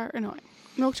people are annoying.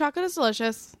 Milk chocolate is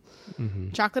delicious.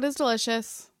 Mm-hmm. Chocolate is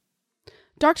delicious.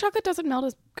 Dark chocolate doesn't melt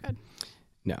as good.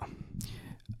 No.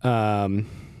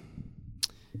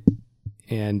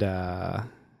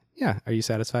 Yeah. Are you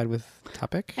satisfied with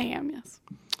topic? I am, yes.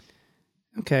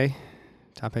 Okay.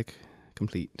 Topic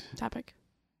complete. Topic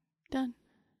done.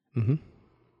 Mm-hmm.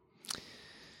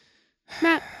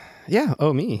 Matt. Yeah.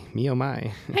 Oh, me. Me, oh,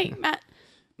 my. Hey, Matt.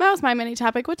 That was my mini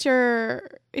topic. It's your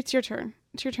turn.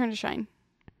 It's your turn to shine.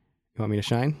 You want me to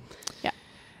shine? Yeah.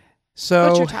 So,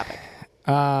 what's your topic?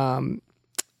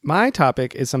 My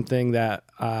topic is something that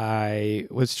I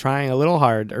was trying a little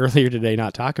hard earlier today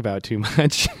not talk about too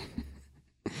much.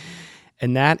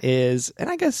 And that is, and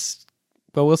I guess,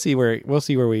 well, we'll see where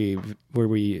we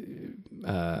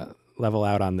level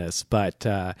out on this, but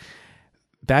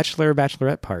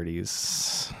bachelorette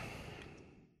parties.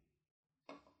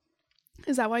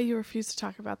 Is that why you refuse to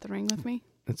talk about the ring with me?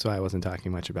 That's why I wasn't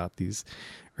talking much about these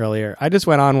earlier. I just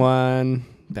went on one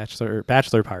bachelor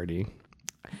party.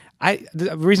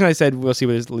 The reason I said we'll see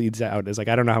what this leads out is like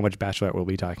I don't know how much bachelorette we'll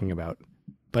be talking about,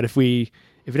 but if it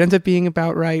ends up being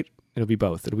about right, it'll be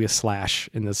both. It'll be a slash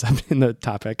in the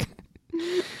topic.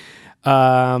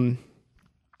 All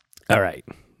right.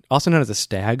 Also known as a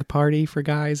stag party for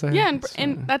guys. Yeah,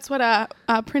 and that's what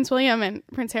Prince William and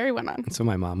Prince Harry went on. That's what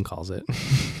my mom calls it.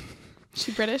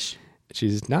 She British?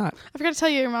 She's not. I forgot to tell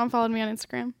you, your mom followed me on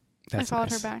Instagram. I followed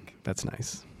her back. That's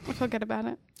nice. I feel good about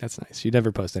it. That's nice. She'd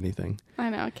never post anything. I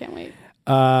know. I can't wait.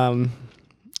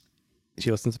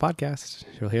 She listens to the podcast.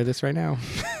 She'll hear this right now.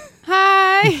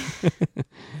 Hi.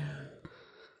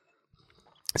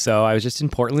 So I was just in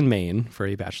Portland, Maine for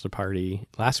a bachelor party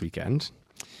last weekend.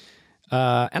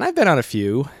 And I've been on a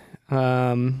few.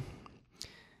 I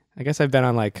guess I've been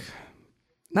on like,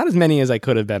 not as many as I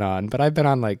could have been on, but I've been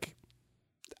on like,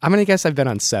 I'm going to guess I've been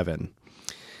on 7.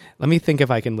 Let me think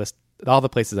if I can list all the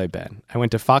places I've been. I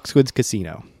went to Foxwoods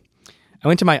Casino. I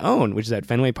went to my own, which is at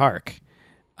Fenway Park.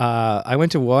 I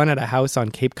went to one at a house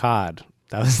on Cape Cod.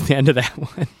 That was the end of that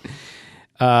one.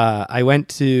 I went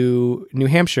to New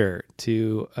Hampshire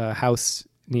to a house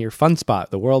near Fun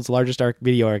Spot, the world's largest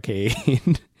video arcade.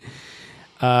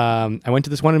 I went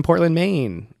to this one in Portland,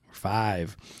 Maine,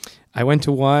 5. I went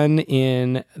to one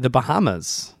in the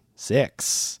Bahamas,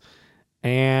 6.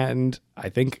 And I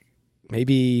think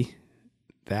maybe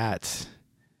that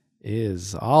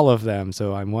is all of them.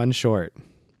 So I'm one short.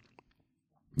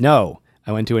 No,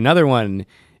 I went to another one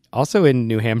also in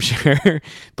New Hampshire,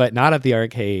 but not at the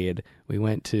arcade. We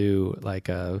went to like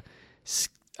a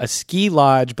ski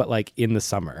lodge, but like in the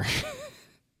summer.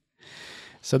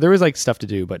 So there was like stuff to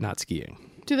do, but not skiing.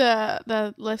 Do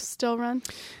the lifts still run?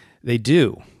 They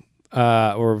do.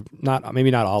 Or not,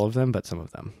 maybe not all of them, but some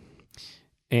of them.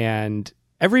 And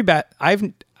I've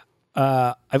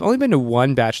only been to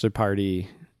one bachelor party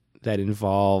that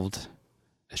involved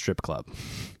a strip club.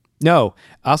 No,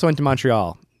 I also went to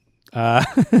Montreal. So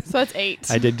that's 8.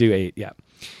 I did do 8, yeah.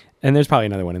 And there's probably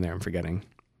another one in there I'm forgetting.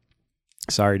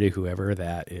 Sorry to whoever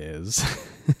that is.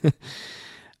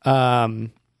 I've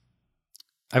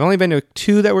only been to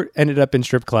 2 that ended up in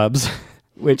strip clubs,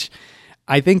 which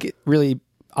I think really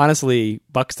honestly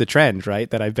bucks the trend, right?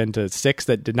 That I've been to 6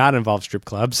 that did not involve strip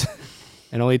clubs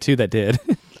and only 2 that did.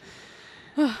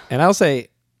 And I'll say,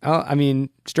 I mean,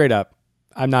 straight up,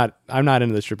 I'm not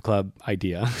into the strip club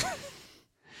idea.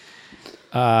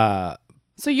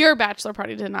 So your bachelor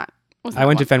party did not. I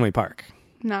went to Fenway Park.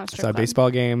 Not a strip saw a club. baseball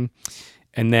game,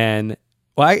 and then,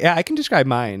 well, I can describe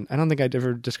mine. I don't think I'd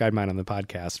ever described mine on the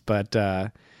podcast,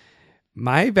 but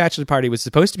my bachelor party was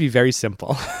supposed to be very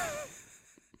simple.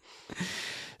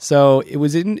 So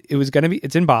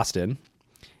it's in Boston,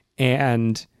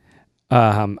 and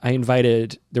I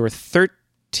invited. There were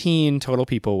 13 total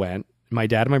people went. My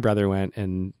dad and my brother went,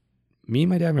 and me,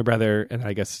 my dad, my brother, and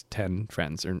I guess 10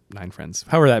 friends or 9 friends,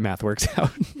 however that math works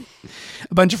out.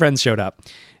 A bunch of friends showed up,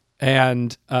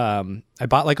 and I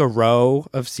bought like a row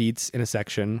of seats in a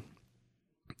section,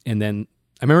 and then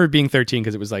I remember being 13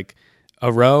 because it was like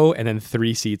a row and then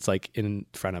 3 seats like in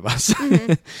front of us.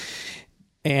 Mm-hmm.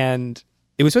 And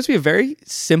it was supposed to be a very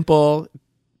simple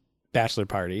bachelor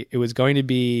party. It was going to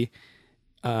be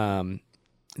the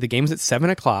game's at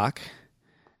 7:00,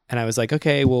 and I was like,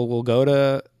 okay, well, we'll go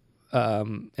to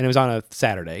and it was on a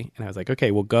Saturday, and I was like,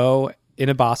 okay, we'll go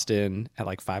into Boston at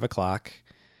like 5:00,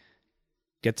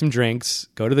 get some drinks,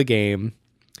 go to the game,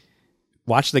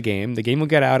 watch the game. The game will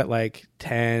get out at like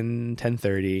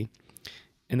 10:30,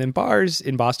 and then bars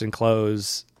in Boston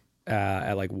close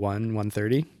at like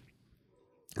 1:30,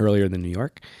 earlier than New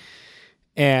York.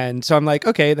 And so I'm like,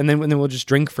 okay, and then we'll just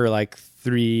drink for like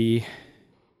 3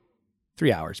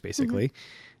 hours basically.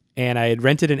 Mm-hmm. And I had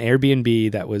rented an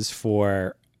Airbnb that was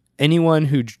for anyone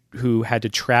who had to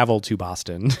travel to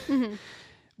Boston, mm-hmm.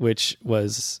 which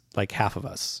was like half of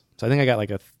us. So I think I got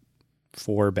like a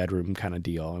 4-bedroom kind of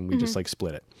deal, and we mm-hmm. just like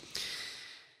split it.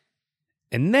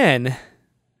 And then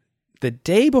the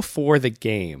day before the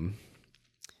game,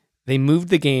 they moved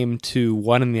the game to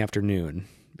 1 p.m.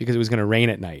 because it was going to rain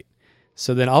at night.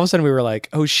 So then all of a sudden we were like,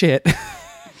 oh shit,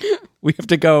 we have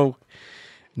to go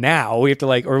now. We have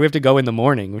to go in the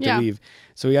morning. We have to leave.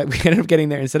 So we ended up getting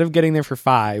there. Instead of getting there for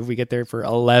 5, we get there for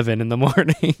 11 in the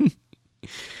morning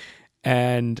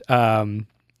and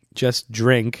just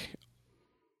drink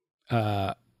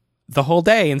the whole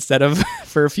day instead of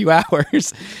for a few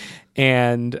hours.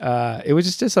 And it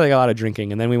was just like a lot of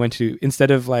drinking. And then we went to, instead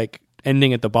of like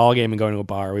ending at the ball game and going to a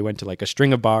bar, we went to like a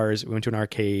string of bars. We went to an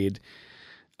arcade,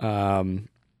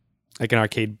 like an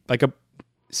arcade, like a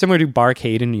similar to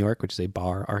Barcade in New York, which is a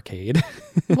bar arcade.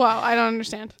 Wow, I don't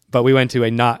understand. But we went to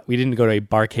we didn't go to a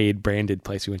Barcade branded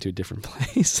place. We went to a different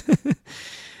place.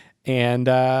 And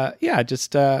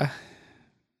just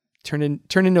turned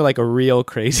into like a real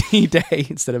crazy day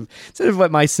instead of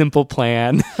what my simple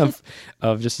plan of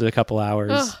just a couple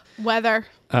hours. Ugh, weather.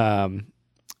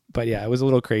 But yeah, it was a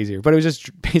little crazier. But it was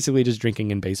just basically just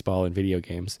drinking and baseball and video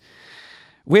games,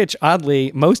 which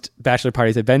oddly most bachelor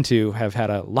parties I've been to have had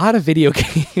a lot of video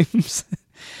games,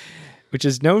 which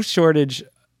is no shortage.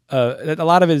 A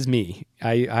lot of it is me.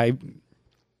 I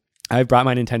brought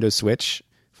my Nintendo Switch,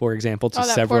 for example, to that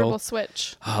several. Portable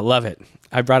Switch. Oh, I love it.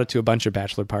 I brought it to a bunch of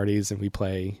bachelor parties, and we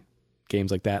play games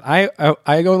like that. I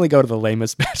only go to the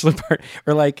lamest bachelor party,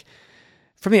 or like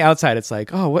from the outside, it's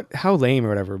like, oh, how lame or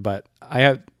whatever. But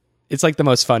it's like the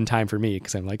most fun time for me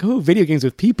because I'm like, oh, video games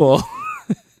with people.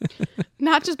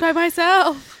 Not just by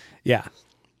myself. Yeah.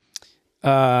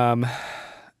 And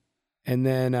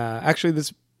then actually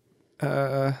this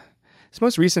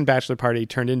most recent bachelor party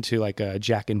turned into like a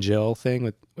Jack and Jill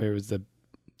thing where it was the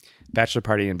bachelor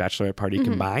party and bachelorette party mm-hmm.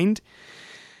 combined.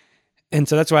 And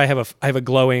so that's why I have a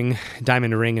glowing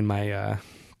diamond ring in my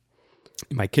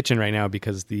kitchen right now,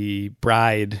 because the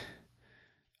bride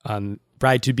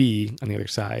to be on the other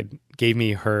side gave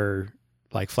me her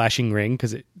like flashing ring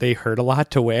because they hurt a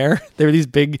lot to wear. They were these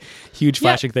big, huge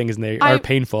flashing things, and they are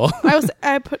painful.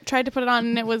 I tried to put it on,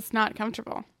 and it was not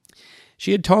comfortable.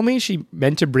 She had told me she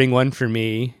meant to bring one for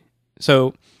me.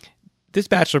 So this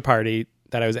bachelor party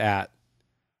that I was at,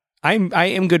 I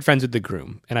am good friends with the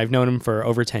groom, and I've known him for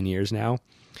over 10 years now.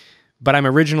 But I'm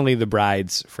originally the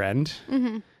bride's friend,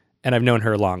 and I've known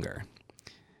her longer.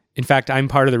 In fact, I'm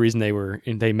part of the reason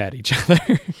they met each other.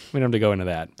 We don't have to go into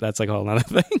that. That's like a whole other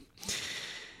thing.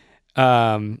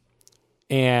 But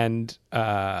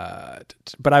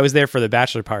I was there for the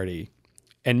bachelor party,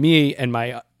 and me and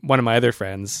one of my other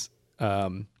friends,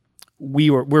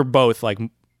 we're both like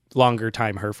longer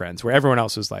time her friends, where everyone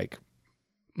else was like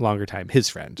longer time his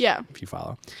friend. Yeah. If you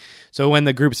follow. So when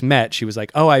the groups met, she was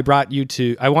like, "Oh, I brought you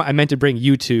two. I meant to bring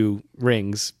you two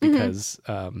rings because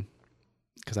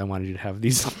I wanted you to have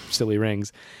these silly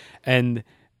rings." And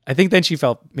I think then she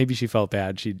felt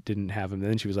bad she didn't have them.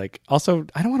 And then she was like, "Also,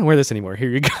 I don't want to wear this anymore. Here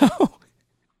you go."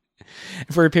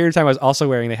 And for a period of time, I was also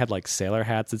wearing. They had like sailor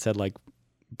hats that said like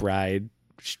bride,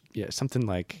 something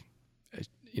like,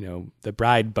 the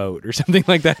bride boat or something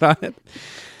like that on it.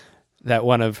 That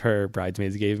one of her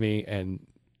bridesmaids gave me, and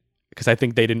because I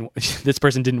think this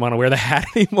person didn't want to wear the hat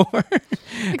anymore.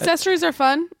 Accessories are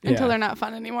fun until they're not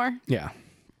fun anymore. Yeah.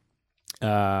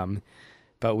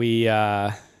 But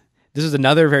this was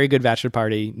another very good bachelor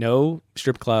party. No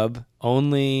strip club.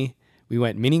 Only we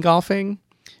went mini golfing.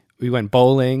 We went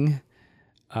bowling.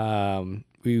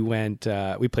 We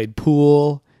played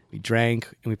pool. We drank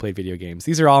and we played video games.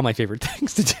 These are all my favorite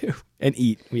things to do and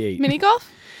eat. We ate. Mini golf?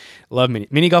 Love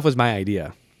mini golf was my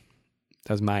idea.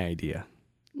 That was my idea.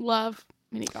 Love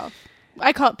mini golf.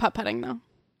 I call it putt putting though.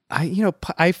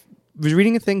 I was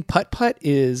reading a thing. Putt putt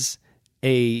was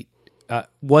a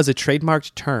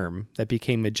trademarked term that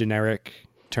became a generic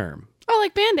term. Oh,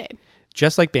 like Band-Aid.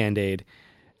 Just like Band-Aid.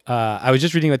 I was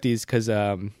just reading about these because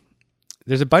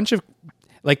there's a bunch of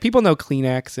like people know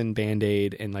Kleenex and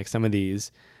Band-Aid and like some of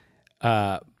these,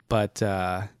 but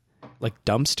like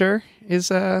dumpster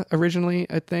is originally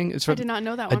a thing. It's I did not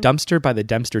know that a one. dumpster by the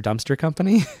Dempster Dumpster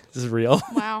Company. This is real.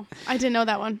 Wow, I didn't know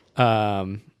that one.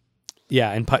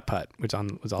 Yeah, and putt putt, which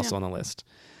was also on the list.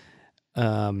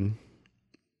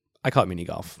 I call it mini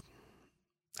golf.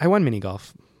 I won mini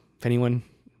golf. If anyone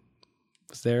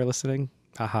was there listening,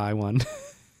 haha, I won.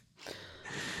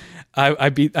 I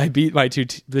beat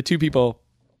the two people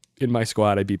in my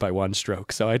squad. I beat by one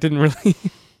stroke, so I didn't really.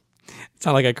 It's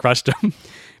not like I crushed them,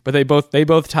 but they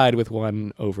both tied with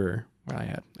one over where I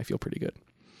had. I feel pretty good.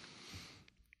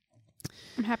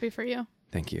 I'm happy for you.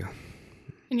 Thank you.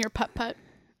 In your putt putt.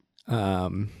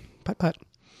 Putt putt.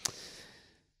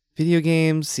 Video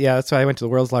games. Yeah, that's why I went to the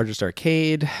world's largest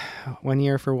arcade one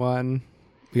year for one.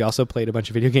 We also played a bunch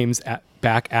of video games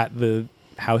back at the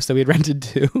house that we had rented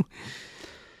to.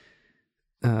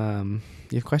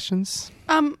 You have questions?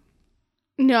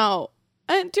 No.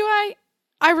 Do I?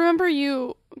 I remember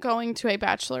you going to a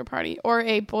bachelor party or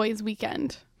a boys'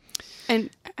 weekend and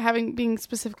being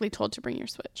specifically told to bring your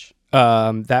Switch.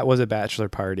 That was a bachelor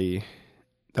party.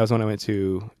 That was the one I went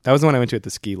to at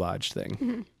the ski lodge thing.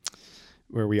 Mm-hmm.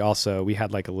 Where we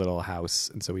had like a little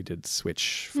house, and so we did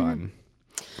Switch fun.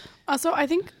 Mm-hmm. Also, I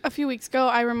think a few weeks ago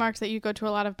I remarked that you go to a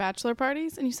lot of bachelor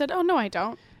parties, and you said, "Oh no, I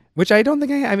don't." Which I don't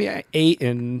think I ate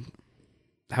in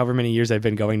however many years I've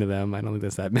been going to them. I don't think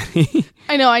there's that many.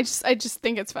 I know. I just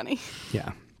think it's funny.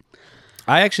 Yeah,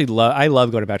 I actually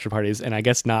love going to bachelor parties, and I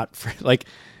guess not for like.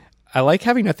 I like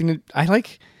having nothing to.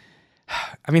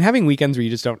 Having weekends where you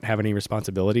just don't have any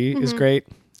responsibility is great.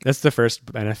 That's the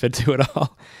first benefit to it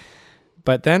all.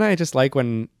 But then I just like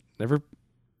whenever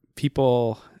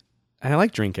people, and I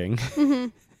like drinking,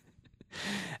 and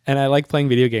I like playing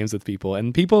video games with people.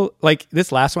 And people like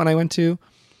this last one I went to,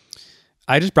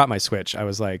 I just brought my Switch. I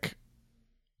was like,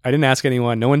 I didn't ask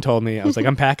anyone. No one told me. I was like,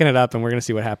 I'm packing it up and we're going to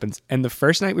see what happens. And the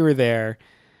first night we were there,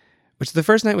 which the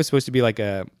first night was supposed to be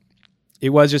it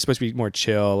was just supposed to be more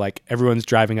chill. Like everyone's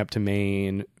driving up to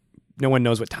Maine. No one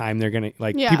knows what time they're going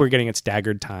to, people are getting at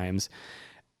staggered times.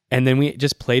 And then we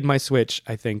just played my Switch,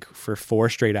 I think, for 4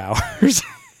 straight hours.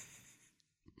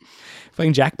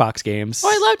 Playing Jackbox games. Oh,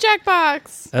 I love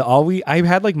Jackbox. I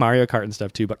had like Mario Kart and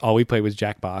stuff too, but all we played was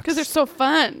Jackbox. Because they're so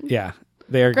fun. Yeah.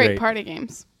 They are great. Party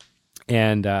games.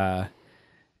 And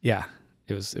yeah,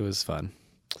 it was fun.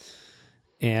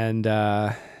 And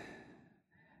yeah,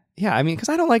 I mean, because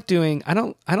I don't like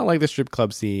the strip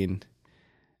club scene.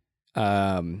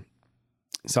 So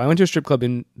I went to a strip club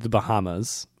in the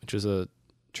Bahamas, which was a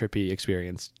trippy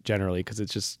experience generally, because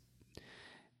it's just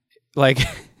like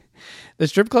the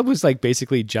strip club was like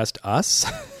basically just us.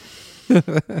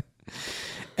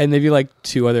 And maybe like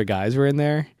 2 other guys were in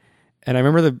there. And I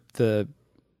remember the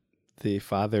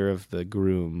father of the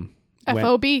groom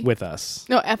FOB went with us.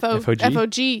 No,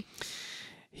 FOG.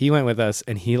 He went with us,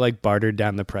 and he like bartered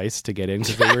down the price to get in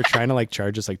because they were trying to like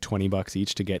charge us like $20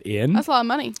 each to get in. That's a lot of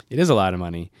money. It is a lot of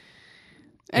money.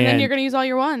 And then you're going to use all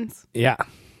your ones. Yeah,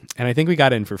 and I think we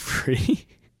got in for free.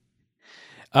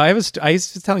 I used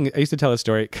to tell a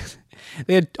story.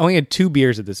 They only had 2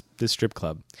 beers at this strip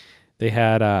club. They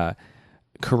had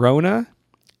Corona,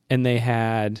 and they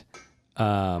had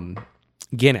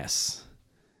Guinness.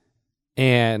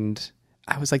 And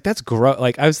I was like, that's gross.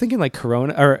 Like, I was thinking like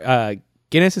Corona or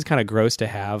Guinness is kind of gross to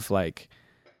have. Like,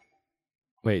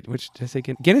 wait, which did I say?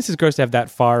 Guinness is gross to have that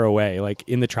far away. Like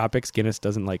in the tropics, Guinness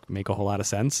doesn't like make a whole lot of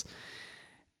sense.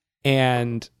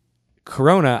 And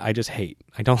Corona, I just hate.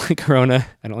 I don't like Corona.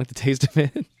 I don't like the taste of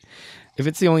it. If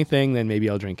it's the only thing, then maybe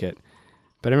I'll drink it.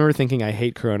 But I remember thinking I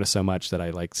hate Corona so much that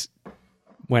I like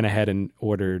went ahead and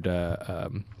ordered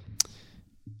a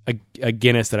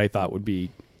Guinness that I thought would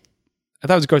be. I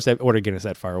thought it was gross to order Guinness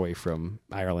that far away from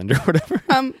Ireland or whatever.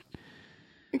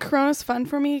 Corona's fun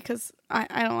for me because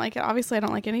I don't like it. Obviously, I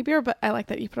don't like any beer, but I like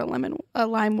that you put a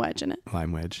lime wedge in it.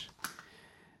 Lime wedge.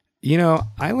 You know,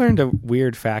 I learned a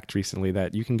weird fact recently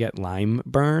that you can get lime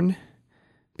burn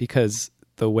because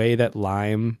the way that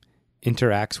lime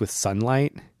interacts with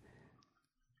sunlight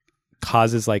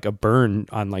causes like a burn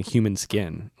on like human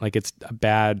skin. Like it's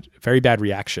a very bad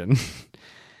reaction.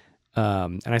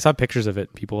 And I saw pictures of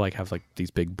it. People like have like these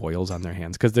big boils on their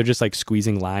hands because they're just like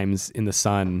squeezing limes in the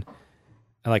sun,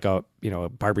 like a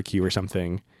barbecue or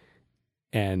something,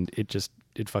 and it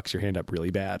fucks your hand up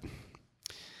really bad.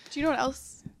 Do you know what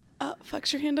else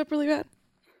fucks your hand up really bad?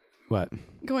 What?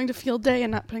 Going to field day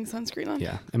and not putting sunscreen on.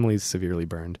 Yeah, Emily's severely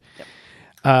burned. Yep.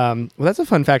 Well, that's a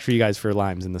fun fact for you guys for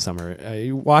limes in the summer.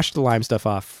 You wash the lime stuff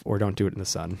off or don't do it in the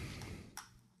sun.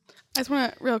 I just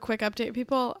want to real quick update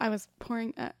people. I was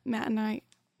pouring Matt and I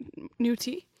new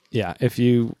tea. Yeah, if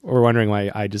you were wondering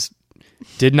why I just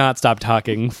did not stop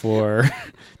talking for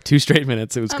 2 straight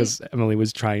minutes, it was because Emily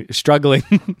was struggling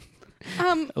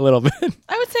a little bit.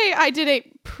 I would say I did a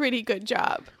pretty good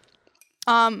job.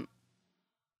 On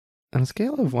a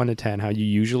scale of 1 to 10, how you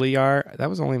usually are, that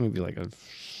was only maybe like a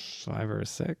 5 or a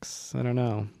 6. I don't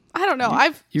know.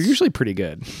 You're usually pretty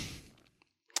good.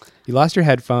 You lost your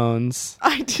headphones.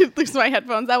 I did lose my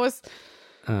headphones. That was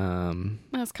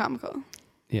comical.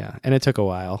 Yeah, and it took a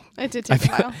while. It did take a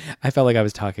while. I felt like I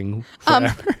was talking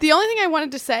forever. The only thing I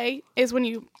wanted to say is when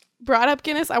you brought up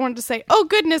Guinness, I wanted to say, "Oh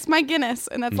goodness, my Guinness,"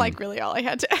 and that's like really all I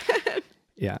had to add.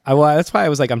 Yeah, well, that's why I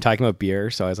was like, I'm talking about beer,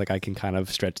 so I was like, I can kind of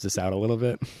stretch this out a little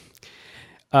bit.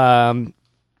 But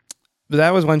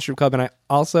that was one strip club, and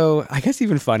I guess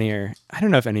even funnier, I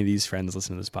don't know if any of these friends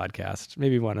listen to this podcast.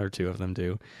 Maybe 1 or 2 of them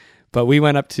do. But we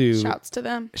went up to... Shouts to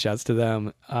them.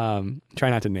 Try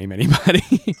not to name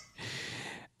anybody.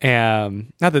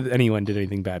 Not that anyone did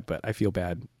anything bad, but I feel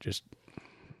bad. Just,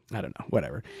 I don't know.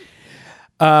 Whatever.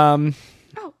 Oh,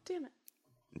 damn it.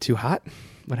 Too hot?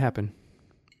 What happened?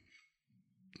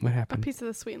 A piece of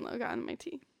the Sweet and Low got in my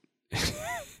tea.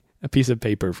 A piece of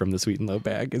paper from the Sweet and Low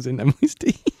bag is in Emily's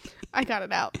tea. I got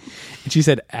it out. And she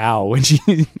said, ow, when she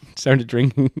started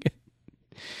drinking it.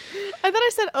 I thought I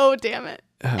said, oh, damn it.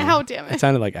 Ow, damn it. It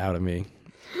sounded like ow to me.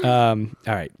 All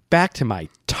right, back to my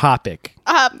topic.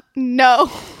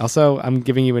 No. Also, I'm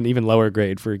giving you an even lower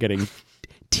grade for getting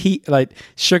tea, like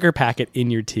sugar packet in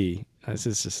your tea. This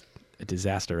is just a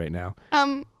disaster right now.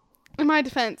 In my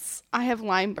defense, I have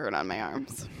lime burn on my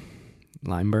arms.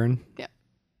 Lime burn? Yeah.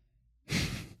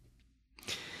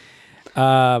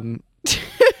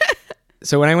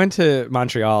 So when I went to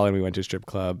Montreal and we went to a strip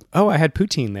club, I had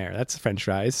poutine there. That's French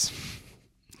fries.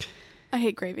 I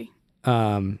hate gravy.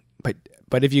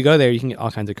 But if you go there, you can get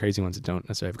all kinds of crazy ones that don't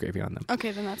necessarily have gravy on them.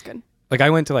 Okay, then that's good. Like I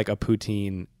went to like a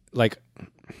poutine, like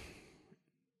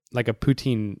a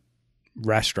poutine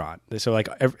restaurant. So like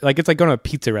it's like going to a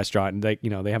pizza restaurant and like,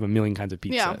 they have a million kinds of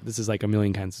pizza. Yeah. This is like a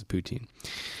million kinds of poutine.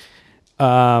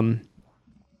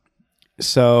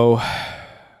 So,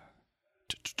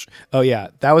 yeah,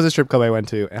 that was a strip club I went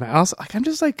to. And I also I'm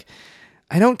just like,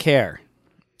 I don't care.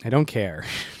 I don't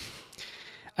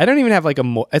even have like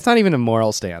it's not even a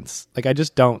moral stance. Like I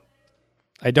don't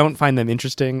find them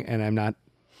interesting and I'm not,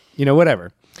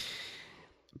 whatever.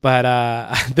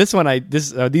 But this one,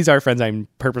 these are friends. I'm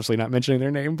purposely not mentioning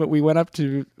their name, but we went up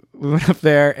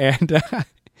there and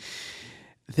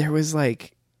there was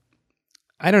like,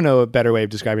 I don't know a better way of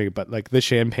describing it, but like the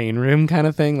champagne room kind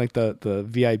of thing, like the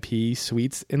VIP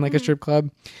suites in like a strip club.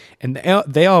 And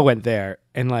they all went there.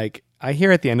 And like, I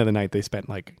hear at the end of the night, they spent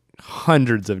like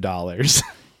hundreds of dollars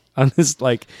on this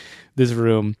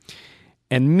room.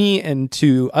 And me and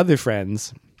 2 other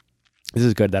friends, this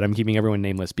is good that I'm keeping everyone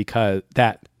nameless because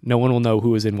that no one will know who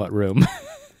was in what room.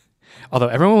 Although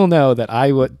everyone will know that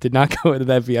I did not go into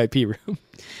that VIP room.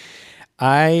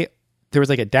 There was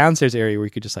like a downstairs area where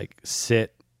you could just like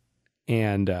sit,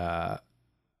 and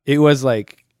it was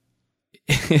like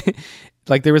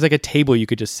like there was like a table you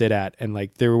could just sit at, and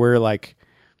like there were like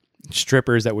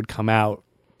strippers that would come out,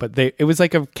 but it was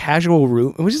like a casual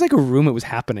room. It was just like a room it was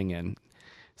happening in.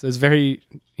 So it's very,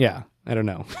 I don't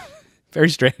know. Very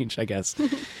strange, I guess.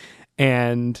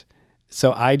 And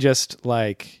so I just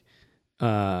like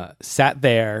sat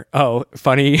there. Oh,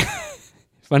 funny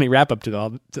wrap up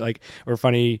or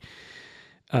funny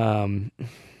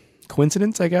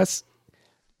coincidence, I guess,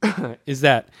 is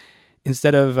that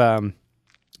instead of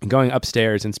going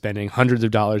upstairs and spending hundreds of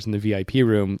dollars in the VIP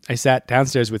room, I sat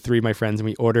downstairs with 3 of my friends and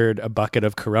we ordered a bucket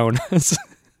of Coronas.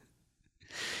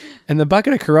 And the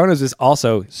bucket of Coronas is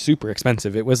also super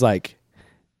expensive. It was like,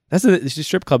 that's the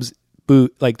strip club's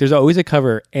boot. Like, there's always a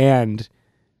cover, and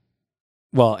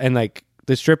like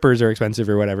the strippers are expensive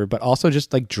or whatever, but also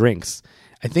just like drinks.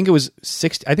 I think it was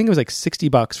like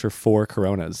 $60 for 4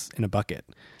 Coronas in a bucket.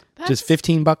 That's just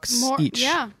 $15 each.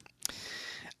 Yeah.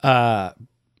 But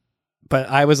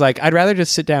I was like, I'd rather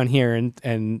just sit down here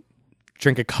and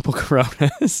drink a couple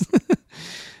Coronas.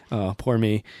 Oh, poor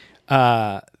me.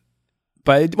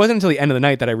 But it wasn't until the end of the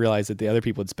night that I realized that the other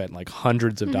people had spent like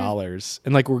hundreds of dollars,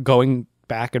 and like we're going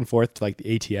back and forth to like the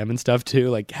ATM and stuff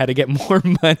too. Like, had to get more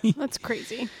money. That's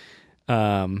crazy.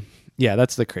 Yeah,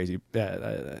 that's the crazy.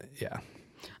 Yeah,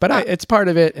 but it's part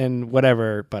of it and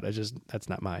whatever. But that's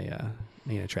not my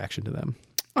main attraction to them.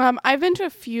 I've been to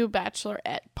a few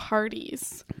bachelorette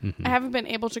parties. Mm-hmm. I haven't been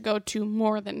able to go to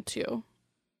more than 2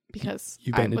 because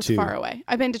You've been I to was 2. far away.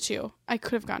 I've been to 2. I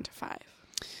could have gone to 5.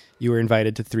 You were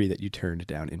invited to 3 that you turned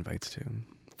down invites to.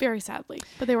 Very sadly,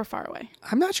 but they were far away.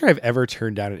 I'm not sure I've ever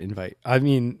turned down an invite. I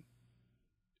mean,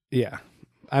 yeah,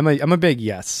 I'm a big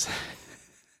yes.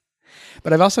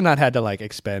 But I've also not had to like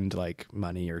expend like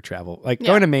money or travel. Like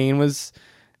going to Maine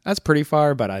that's pretty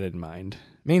far, but I didn't mind.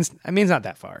 Maine's not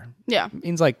that far. Yeah.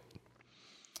 Maine's like,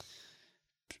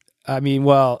 I mean,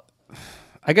 well,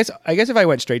 I guess if I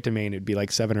went straight to Maine, it'd be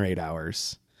like 7 or 8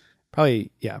 hours.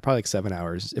 Probably like 7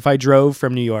 hours. If I drove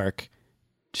from New York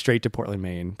straight to Portland,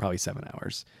 Maine, probably 7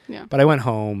 hours. Yeah. But I went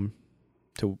home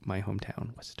to my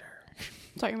hometown, Worcester.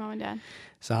 Saw your mom and dad.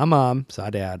 Saw mom, saw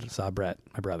dad, saw Brett,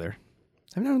 my brother.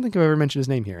 I don't think I've ever mentioned his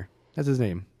name here. That's his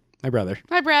name. My brother.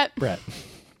 Hi, Brett. Brett.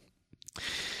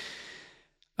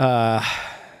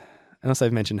 Unless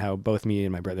I've mentioned how both me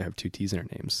and my brother have 2 T's in our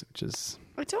names, which is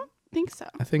I don't think so.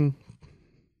 a thing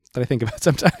that I think about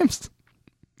sometimes.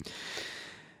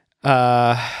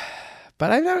 But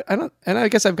I don't, and I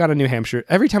guess I've gone to New Hampshire.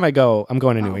 Every time I go, I'm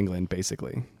going to New England,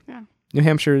 basically. Yeah. New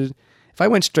Hampshire, if I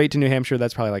went straight to New Hampshire,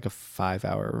 that's probably like a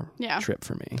 5-hour trip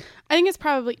for me. I think it's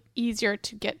probably easier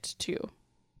to get to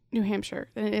New Hampshire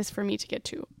than it is for me to get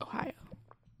to Ohio.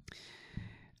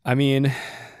 I mean,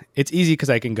 it's easy because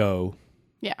I can go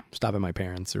stop at my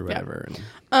parents or whatever.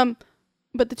 Yeah.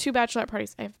 But the 2 bachelorette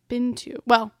parties I've been to,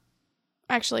 well,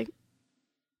 actually,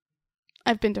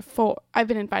 I've been to 4. I've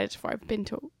been invited to 4. I've been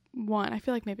to 1. I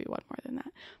feel like maybe 1 more than that.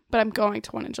 But I'm going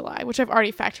to one in July, which I've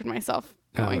already factored myself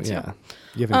going to.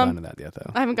 You haven't gone to that yet,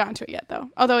 though. I haven't gotten to it yet, though.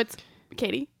 Although it's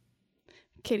Katie's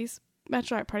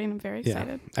bachelorette party, and I'm very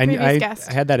excited. I guest.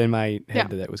 I had that in my head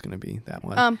that was going to be that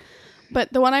one.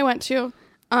 But the one I went to,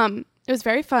 it was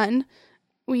very fun.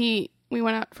 We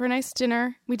went out for a nice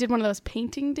dinner. We did one of those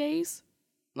painting days,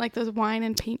 like those wine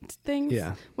and paint things.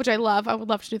 Yeah. Which I love. I would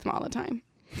love to do them all the time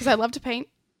because I love to paint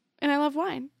and I love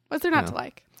wine. What's there not to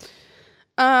like?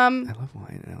 I love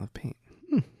wine and I love paint.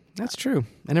 That's true.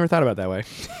 I never thought about it that way.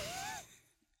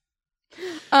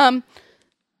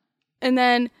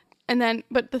 And then,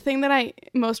 but the thing that I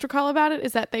most recall about it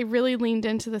is that they really leaned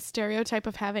into the stereotype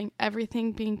of having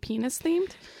everything being penis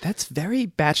themed. That's very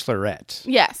bachelorette.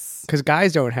 Yes. Because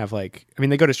guys don't have like, I mean,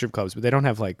 they go to strip clubs, but they don't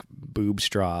have like boob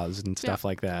straws and stuff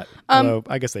like that. Although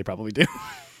I guess they probably do.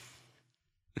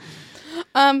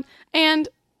 And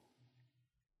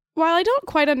while I don't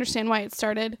quite understand why it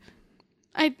started,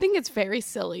 I think it's very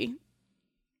silly.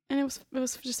 And it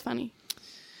was just funny.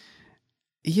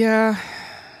 Yeah.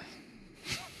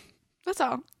 That's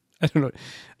all. I don't know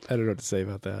what to say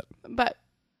about that. But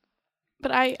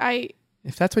I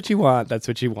if that's what you want, that's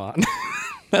what you want.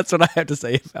 That's what I have to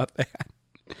say about that.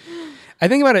 I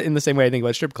think about it in the same way I think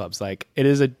about strip clubs. Like it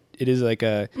is like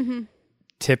a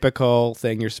typical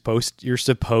thing you're supposed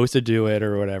to do it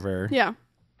or whatever. Yeah.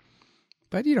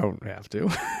 But you don't have to.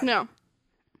 No.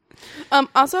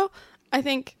 Also, I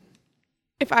think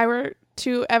if I were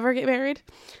to ever get married,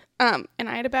 and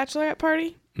I had a bachelorette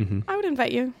party, I would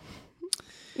invite you.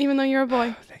 Even though you're a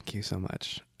boy. Thank you so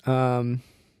much. There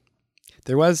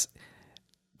was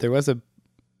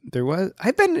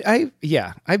I've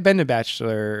been to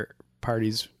bachelor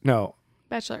parties. No,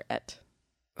 Bachelorette.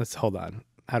 let's hold on.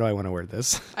 How do I want to word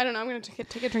this? I don't know. I'm going to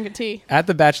take a drink of tea. At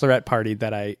the bachelorette party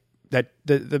the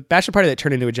bachelor party that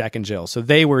turned into a Jack and Jill. So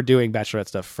they were doing bachelorette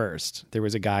stuff first. There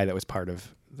was a guy that was part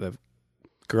of the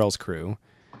girls' crew.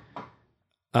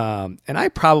 And I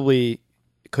probably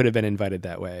could have been invited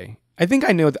that way. I think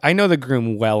I know the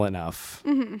groom well enough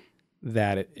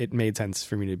that it made sense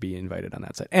for me to be invited on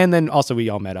that side. And then also we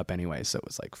all met up anyway, so it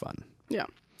was like fun. Yeah.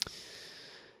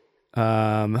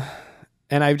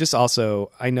 And I've just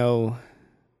also I know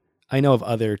of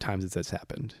other times that this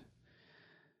happened.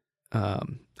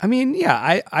 I mean,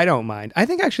 yeah, I don't mind. I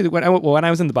think actually when I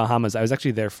was in the Bahamas, I was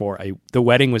actually there the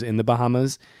wedding was in the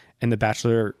Bahamas, and the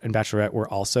bachelor and bachelorette were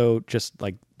also just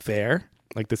like there,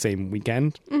 like the same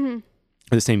weekend, or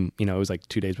the same, it was like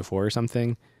 2 days before or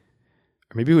something,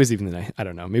 or maybe it was even the night. I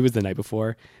don't know. Maybe it was the night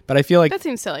before. But I feel like that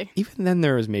seems silly. Even then,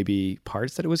 there was maybe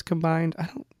parts that it was combined.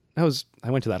 I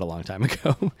went to that a long time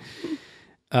ago.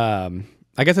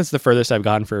 I guess that's the furthest I've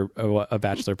gone for a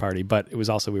bachelor party, but it was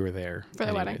also, we were there for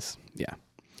the wedding. Yeah.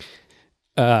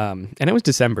 And it was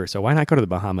December, so why not go to the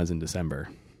Bahamas in December?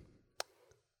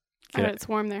 I bet it's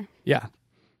warm there. Yeah.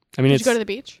 I mean, Did you go to the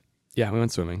beach? Yeah, we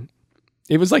went swimming.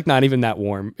 It was like not even that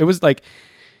warm. It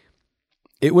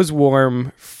was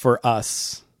warm for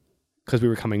us because we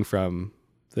were coming from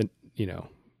the,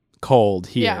 cold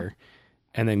here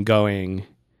and then going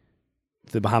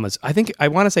to the Bahamas. I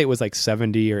want to say it was like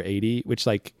 70 or 80, which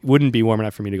like wouldn't be warm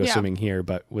enough for me to go swimming here,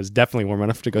 but was definitely warm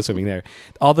enough to go swimming there.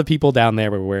 All the people down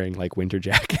there were wearing like winter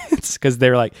jackets because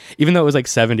they're like, even though it was like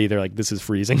 70, they're like, this is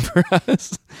freezing for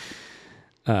us.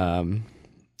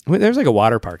 There's like a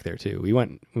water park there too. I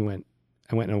went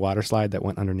in a water slide that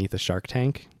went underneath a shark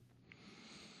tank.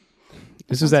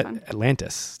 This was at fun.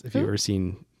 Atlantis, if you've ever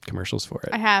seen commercials for it.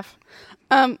 I have.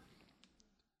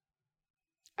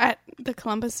 At the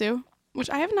Columbus Zoo, which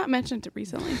I have not mentioned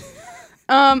recently.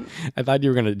 I thought you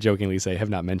were going to jokingly say have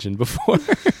not mentioned before.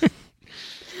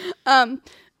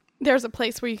 There's a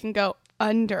place where you can go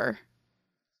under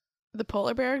the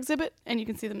polar bear exhibit and you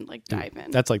can see them like dive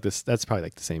in. That's like this. That's probably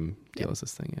like the same deal as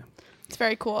this thing. Yeah. It's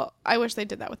very cool. I wish they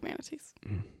did that with manatees.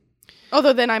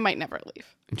 Although then I might never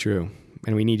leave. True.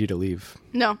 And we need you to leave.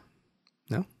 No.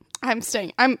 No? I'm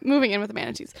staying. I'm moving in with the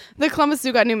manatees. The Columbus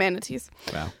Zoo got new manatees.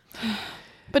 Wow.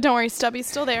 But don't worry, Stubby's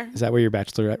still there. Is that where your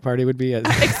bachelorette party would be? At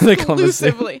the Columbus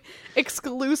Zoo?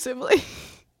 Exclusively.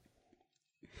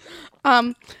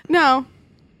 No. I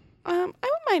wouldn't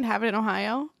mind having it in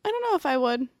Ohio. I don't know if I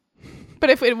would. But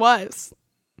if it was,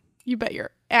 you bet your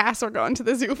ass we're going to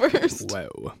the zoo first.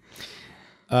 Whoa.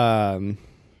 Then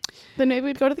maybe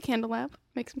we'd go to the candle lab,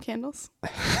 make some candles.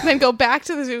 Then go back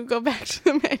to the zoo, go back to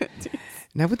the manatees.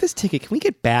 Now with this ticket, can we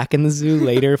get back in the zoo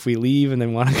later if we leave and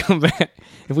then want to come back?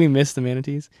 If we miss the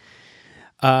manatees?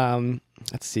 Let's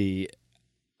see.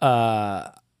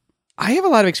 I have a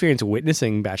lot of experience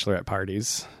witnessing bachelorette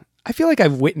parties. I feel like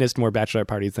I've witnessed more bachelorette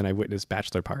parties than I've witnessed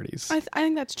bachelor parties. I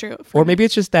think that's true. Or maybe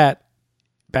it's just that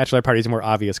bachelor parties are more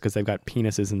obvious because they've got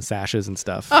penises and sashes and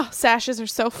stuff. Oh, sashes are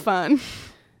so fun.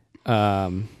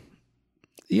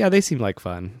 Yeah, they seem like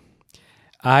fun.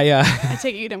 I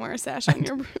take it you didn't wear a sash on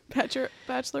your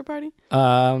bachelor party?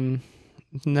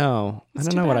 No. That's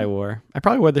I don't know what I wore. I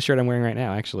probably wore the shirt I'm wearing right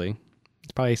now, actually.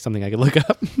 It's probably something I could look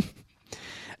up.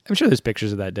 I'm sure there's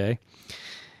pictures of that day.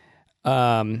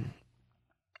 But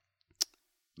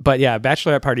yeah,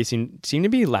 bachelorette parties seem to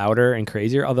be louder and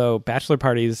crazier, although bachelor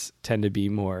parties tend to be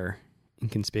more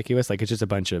inconspicuous. Like it's just a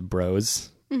bunch of bros.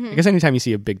 I guess anytime you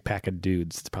see a big pack of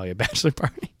dudes, it's probably a bachelor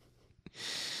party.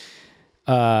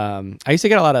 I used to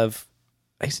do a lot of,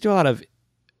 I feel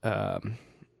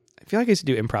like I used to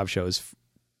do improv shows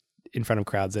in front of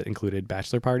crowds that included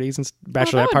bachelor parties and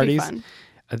bachelorette parties.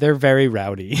 They're very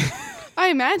rowdy. I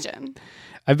imagine.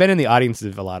 I've been in the audience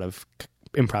of a lot of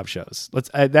improv shows.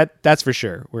 That's for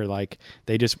sure. Where like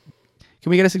they just,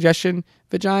 can we get a suggestion?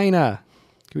 Vagina.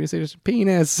 Can we get a suggestion?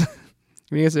 Penis. Can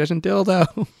we get a suggestion?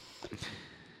 Dildo.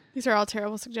 These are all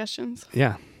terrible suggestions.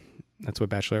 Yeah. That's what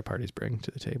bachelor parties bring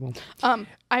to the table. I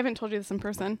haven't told you this in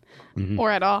person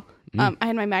or at all. I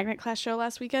had my magnet class show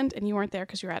last weekend and you weren't there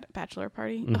because you were at a bachelor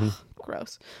party. Ugh,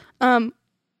 gross.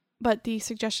 But the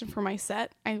suggestion for my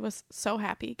set, I was so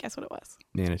happy. Guess what it was?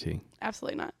 Manatee.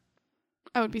 Absolutely not.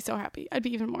 I would be so happy. I'd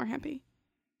be even more happy.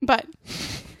 But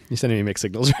you're sending me mixed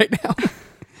signals right now.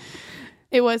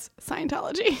 It was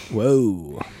Scientology.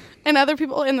 Whoa. And other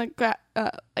people in the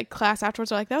class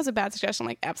afterwards are like, that was a bad suggestion. I'm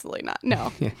like, absolutely not.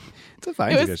 No. Yeah, it's a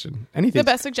fine suggestion. The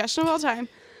best suggestion of all time.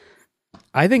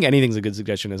 I think anything's a good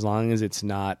suggestion as long as it's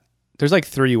not... There's like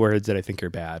 3 words that I think are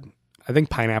bad. I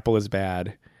think pineapple is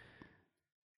bad.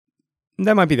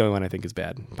 That might be the only one I think is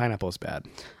bad. Pineapple is bad.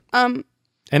 Um,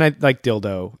 And I like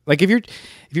dildo. Like if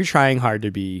you're trying hard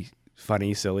to be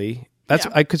funny, silly, that's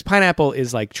because pineapple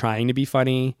is like trying to be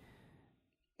funny.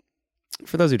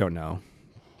 For those who don't know,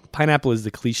 pineapple is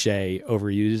the cliche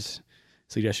overused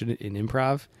suggestion in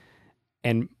improv.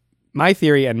 And my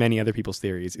theory and many other people's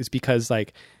theories is because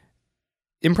like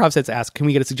improv sets ask, can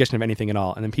we get a suggestion of anything at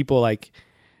all? And then people like,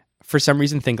 for some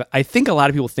reason I think a lot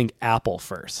of people think apple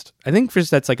first. I think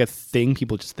first that's like a thing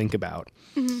people just think about.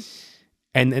 Mm-hmm.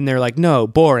 And then they're like, no,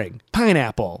 boring,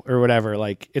 pineapple or whatever.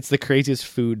 Like it's the craziest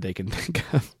food they can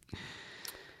think of.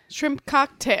 Shrimp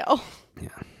cocktail. Yeah.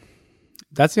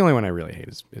 That's the only one I really hate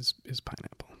is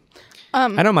pineapple.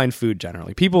 I don't mind food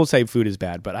generally. People say food is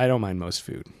bad, but I don't mind most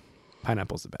food.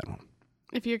 Pineapple's the bad one.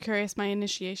 If you're curious, my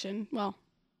initiation, well,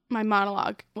 my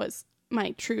monologue was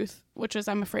my truth, which is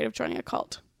I'm afraid of joining a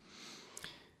cult.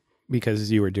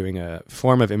 Because you were doing a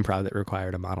form of improv that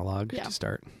required a monologue to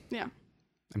start. Yeah.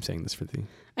 I'm saying this for the...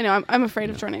 I know, I'm afraid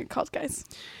of joining a cult, guys.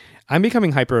 I'm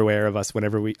becoming hyper aware of us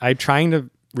whenever I'm trying to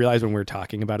realize when we're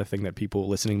talking about a thing that people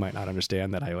listening might not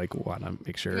understand that I like want to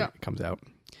make sure it comes out.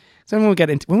 So when we get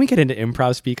into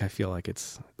improv speak, I feel like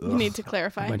it's... You need to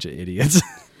clarify. A bunch of idiots.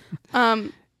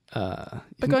 But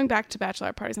going back to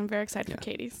bachelor parties, I'm very excited for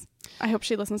Katie's. I hope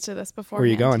she listens to this before. Where are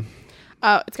you going?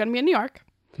 It's going to be in New York.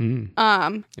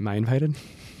 Am I invited?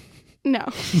 No.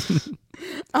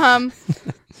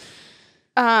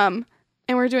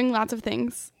 And we're doing lots of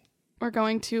things. We're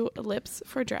going to Lips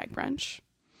for Drag Brunch.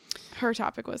 Her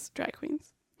topic was drag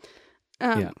queens.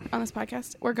 On this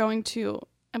podcast,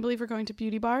 I believe we're going to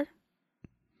Beauty Bar,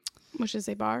 which is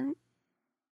a bar.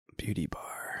 Beauty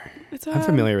Bar. I'm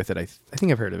familiar with it. I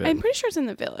think I've heard of it. I'm pretty sure it's in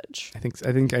the Village. I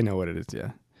think I know what it is.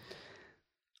 Yeah.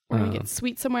 We're gonna get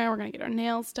sweet somewhere. We're gonna get our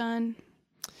nails done.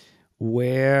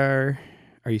 Where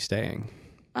are you staying?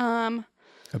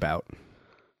 About.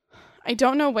 I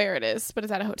don't know where it is, but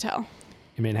it's at a hotel.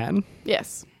 In Manhattan?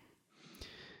 Yes.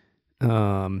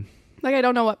 Like I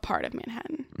don't know what part of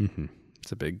Manhattan. Mm-hmm.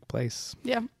 It's a big place.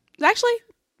 Yeah. It's actually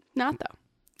not though.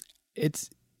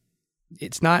 It's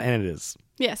not and it is.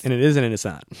 Yes. And it is and it's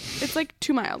not. It's like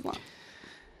 2 miles long.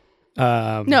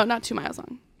 No, not 2 miles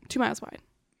long. 2 miles wide.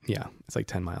 Yeah. It's like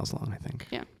 10 miles long, I think.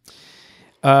 Yeah.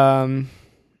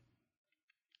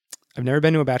 I've never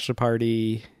been to a bachelor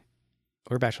party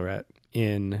or bachelorette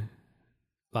in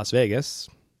Las Vegas,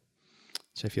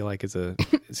 which I feel like is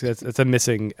it's a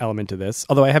missing element to this.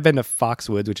 Although I have been to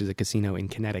Foxwoods, which is a casino in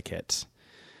Connecticut,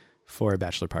 for a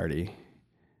bachelor party.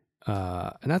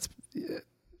 And that's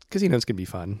casinos can be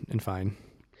fun and fine.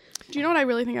 Do you know what I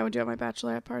really think I would do at my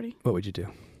bachelorette party? What would you do?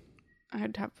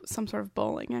 I'd have some sort of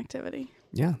bowling activity.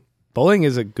 Yeah. Bowling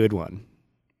is a good one.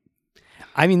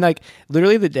 I mean, like,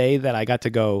 literally the day that I got to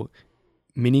go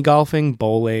mini golfing,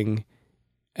 bowling,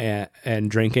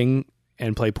 and drinking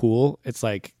and play pool, it's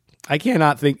like, I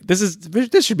cannot think,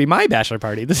 this should be my bachelor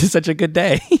party. This is such a good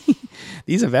day.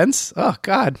 These events, oh,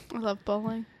 God. I love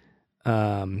bowling.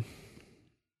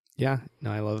 Yeah,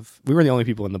 no, we were the only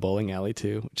people in the bowling alley,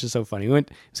 too, which is so funny. It was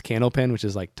Candlepin, which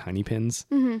is like tiny pins.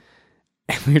 Mm-hmm.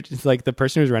 And we were just like, the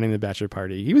person who was running the bachelor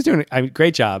party, he was doing a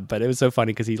great job, but it was so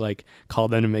funny because he like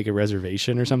called them to make a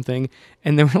reservation or something.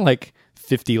 And there were like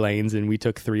 50 lanes and we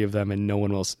took 3 of them and no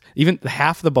one else, even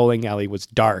half the bowling alley was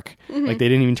dark. Mm-hmm. Like they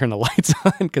didn't even turn the lights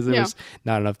on because there was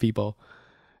not enough people.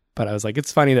 But I was like,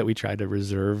 it's funny that we tried to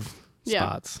reserve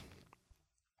spots.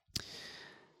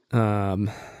 You have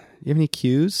any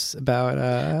cues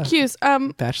about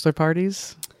bachelor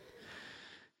parties?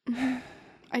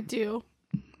 I do.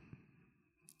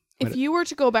 If you were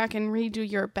to go back and redo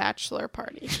your bachelor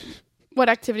party, what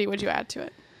activity would you add to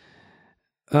it?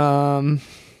 Well,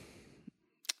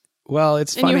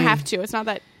 it's funny. And you have to. It's not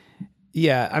that.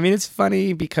 Yeah, I mean, it's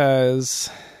funny because,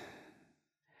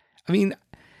 I mean,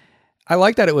 I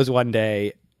like that it was one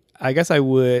day. I guess I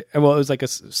would. Well, it was like a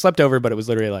slept over, but it was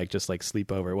literally like just like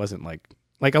sleepover. It wasn't like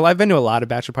I've been to a lot of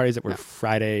bachelor parties that were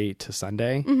Friday to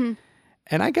Sunday,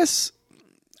 and I guess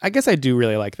I do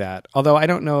really like that. Although I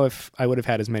don't know if I would have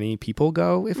had as many people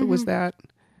go if it was that,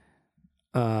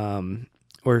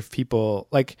 or if people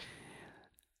like.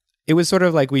 It was sort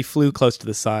of like we flew close to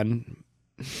the sun,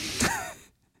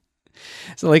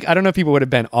 so like I don't know if people would have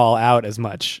been all out as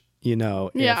much, you know.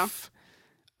 Yeah.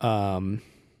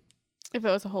 If it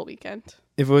was a whole weekend.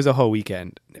 If it was a whole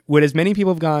weekend, would as many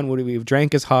people have gone? Would we have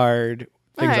drank as hard?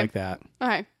 Things like that.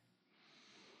 Okay.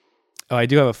 Oh, I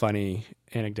do have a funny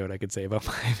anecdote I could say about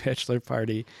my bachelor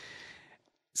party.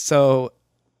 So,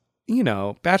 you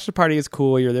know, bachelor party is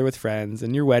cool. You're there with friends,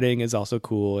 and your wedding is also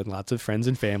cool, and lots of friends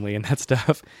and family and that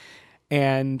stuff.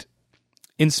 And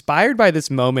inspired by this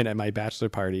moment at my bachelor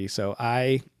party, so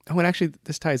I and actually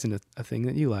this ties into a thing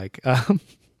that you like. And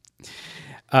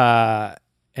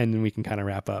then we can kind of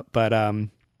wrap up. But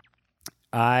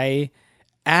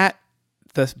at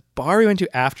the bar we went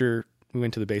to after we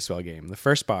went to the baseball game, the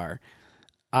first bar,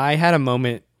 I had a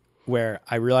moment where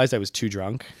I realized I was too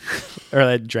drunk or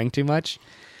I drank too much,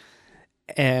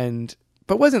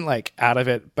 but wasn't like out of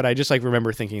it. But I just like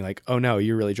remember thinking like, oh no,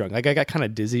 you're really drunk. Like I got kind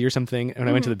of dizzy or something when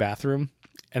I went to the bathroom,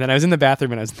 and then I was in the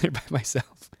bathroom and I was there by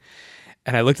myself,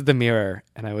 and I looked at the mirror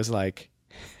and I was like,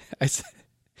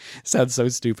 sounds so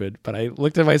stupid, but I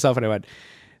looked at myself and I went,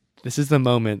 this is the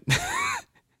moment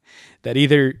that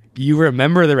either you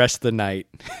remember the rest of the night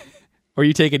or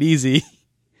you take it easy,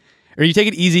 or you take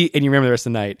it easy and you remember the rest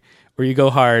of the night, or you go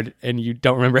hard and you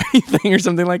don't remember anything or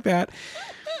something like that.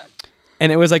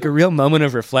 And it was like a real moment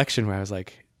of reflection where I was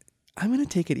like, I'm going to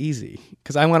take it easy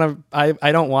because I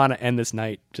don't want to end this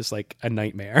night just like a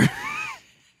nightmare.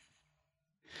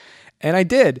 And I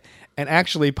did. And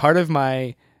actually part of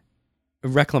my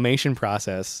reclamation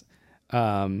process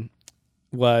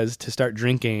was to start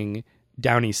drinking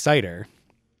Downey cider.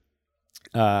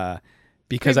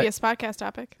 Because previous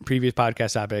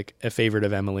podcast topic, a favorite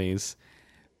of Emily's.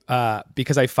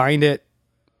 Because I find it,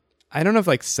 I don't know if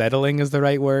like settling is the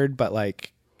right word, but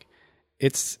like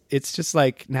it's just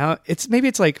like now it's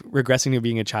like regressing to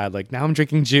being a child. Like now I'm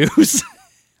drinking juice.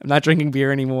 I'm not drinking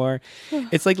beer anymore.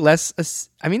 It's like less,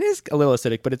 I mean, it's a little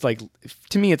acidic, but it's like,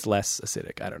 to me, it's less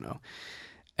acidic. I don't know.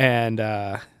 And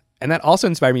that also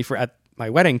inspired me for at my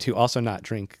wedding to also not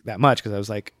drink that much. Cause I was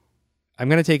like, I'm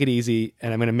going to take it easy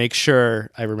and I'm going to make sure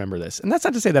I remember this. And that's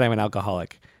not to say that I'm an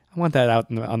alcoholic. I want that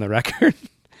out on the record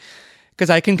because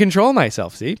I can control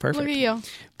myself. See, perfect. Look at you.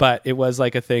 But it was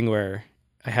like a thing where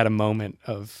I had a moment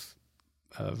of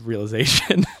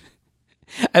realization.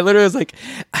 I literally was like,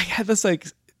 I had this like,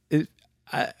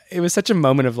 it was such a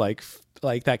moment of like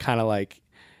that kind of like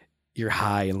you're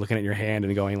high and looking at your hand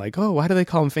and going like, oh, why do they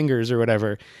call them fingers or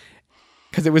whatever?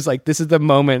 Because it was like, this is the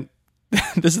moment.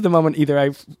 This is the moment either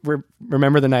I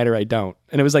remember the night or I don't.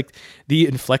 And it was like the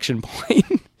inflection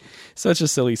point. Such a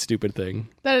silly, stupid thing.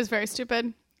 That is very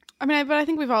stupid. I mean, but I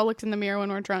think we've all looked in the mirror when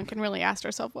we're drunk and really asked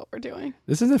ourselves what we're doing.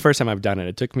 This is the first time I've done it.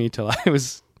 It took me till I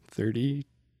was 32.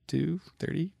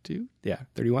 Yeah,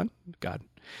 31. God,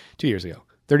 2 years ago.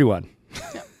 31.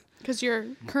 Yeah, because you're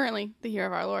currently the year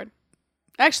of our Lord.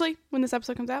 Actually, when this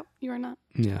episode comes out, you are not.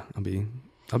 Yeah,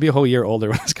 I'll be a whole year older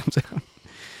when this comes out.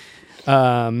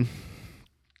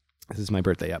 This is my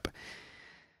birthday up.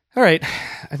 All right,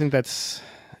 I think that's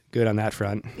good on that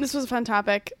front. This was a fun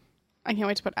topic. I can't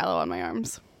wait to put aloe on my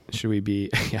arms. Should we be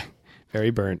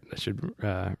very burnt? I should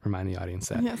remind the audience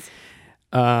that. Yes.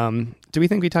 Do we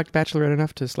think we talked Bachelorette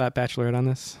enough to slap Bachelorette on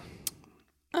this?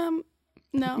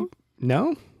 No.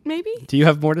 No? Maybe? Do you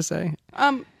have more to say?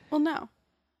 Well, no.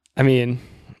 I mean,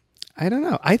 I don't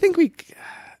know. I think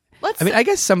I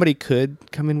guess somebody could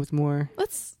come in with more.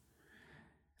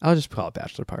 I'll just call it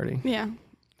Bachelor Party. Yeah.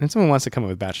 And someone wants to come in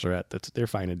with Bachelorette, they're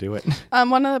fine to do it.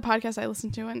 One of the podcasts I listen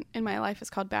to in my life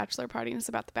is called Bachelor Party, and it's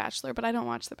about The Bachelor, but I don't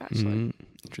watch The Bachelor.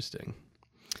 Interesting.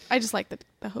 I just like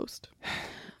the host.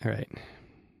 All right.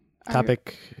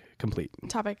 Topic complete.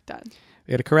 Topic done.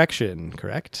 We had a correction,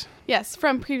 correct? Yes,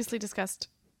 from previously discussed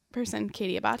person,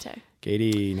 Katie Abate.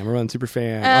 Katie, #1 super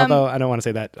fan. Although I don't want to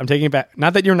say that. I'm taking it back.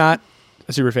 Not that you're not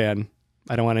a super fan.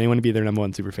 I don't want anyone to be their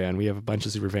 #1 super fan. We have a bunch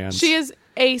of super fans. She is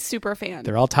a super fan.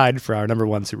 They're all tied for our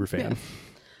 #1 super fan.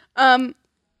 Yeah.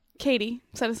 Katie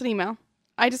sent us an email.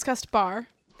 I discussed bar,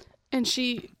 and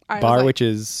bar, which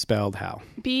is spelled how?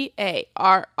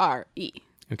 Barre.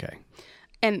 Okay.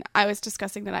 And I was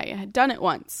discussing that I had done it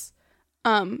once,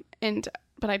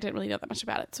 but I didn't really know that much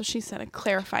about it. So she sent a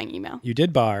clarifying email. You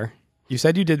did bar. You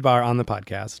said you did bar on the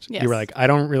podcast. Yes. You were like, I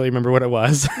don't really remember what it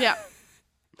was. Yeah.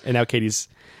 And now Katie's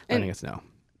letting us know.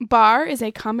 Bar is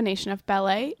a combination of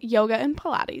ballet, yoga, and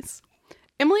Pilates.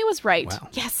 Emily was right. Wow.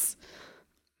 Yes.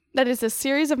 That is a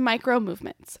series of micro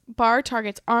movements. Bar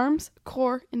targets arms,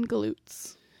 core, and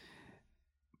glutes.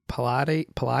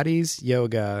 Pilates,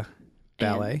 yoga,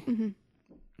 ballet. Mm-hmm.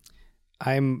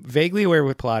 I'm vaguely aware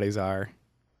what Pilates are.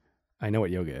 I know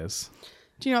what yoga is.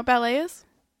 Do you know what ballet is?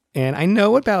 And I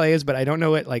know what ballet is, but I don't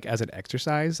know it like as an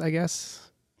exercise, I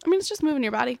guess. I mean, it's just moving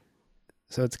your body.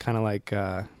 So it's kind of like...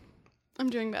 I'm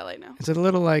doing ballet now. Is it a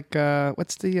little like...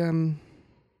 what's the...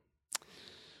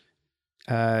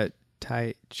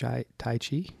 Tai Chi?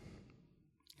 You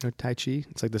know, Tai Chi?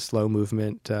 It's like the slow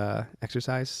movement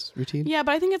exercise routine. Yeah,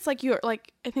 but I think it's like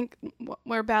I think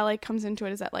where ballet comes into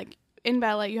it is that like in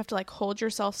ballet you have to like hold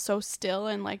yourself so still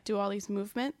and like do all these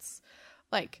movements,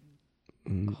 like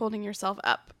holding yourself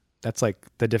up. That's like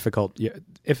the difficult.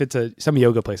 If it's some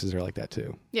yoga places are like that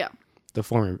too. Yeah. the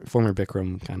former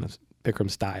Bikram kind of Bikram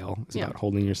style is Yeah. about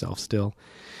holding yourself still.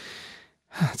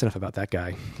 That's enough about that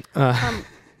guy.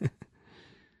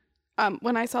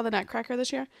 When I saw the Nutcracker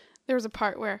this year, there was a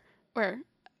part where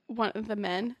one of the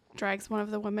men drags one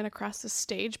of the women across the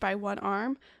stage by one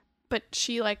arm, but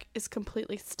she like is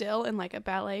completely still in like a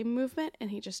ballet movement, and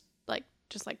he just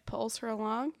pulls her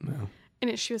along. No.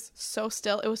 And she was so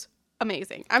still. It was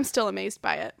amazing. I'm still amazed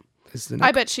by it. Is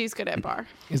I bet she's good at bar.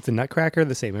 the Nutcracker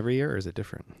the same every year, or is it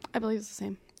different? I believe it's the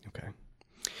same. Okay.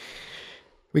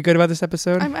 We good about this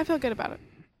episode? I feel good about it.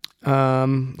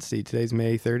 Let's see. Today's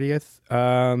May 30th.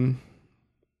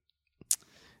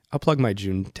 I'll plug my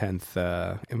June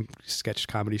 10th sketch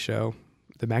comedy show,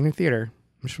 the Magnet Theater.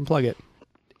 I'm just gonna plug it.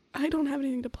 I don't have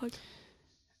anything to plug.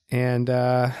 And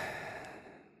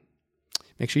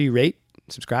make sure you rate,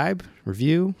 subscribe,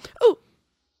 review. Oh,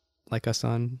 Like us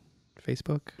on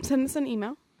Facebook. send us an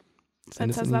email. Send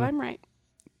That us an says that email. I'm right.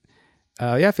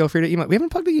 Yeah, feel free to email. We haven't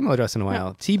plugged the email address in a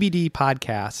while.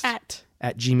 TBDpodcast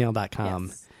At gmail.com.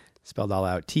 yes. Spelled all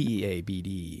out.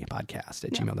 TEABD podcast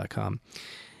at gmail.com.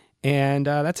 And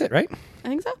that's it, right? I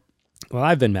think so. Well,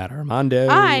 I've been Matt Armando.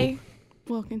 I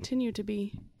will continue to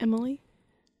be Emily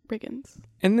Riggins.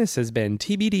 And this has been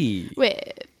TBD. With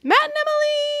Matt and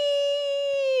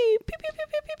Emily. Pew, pew, pew,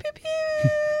 pew, pew, pew, pew.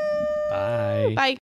 Bye. Bye.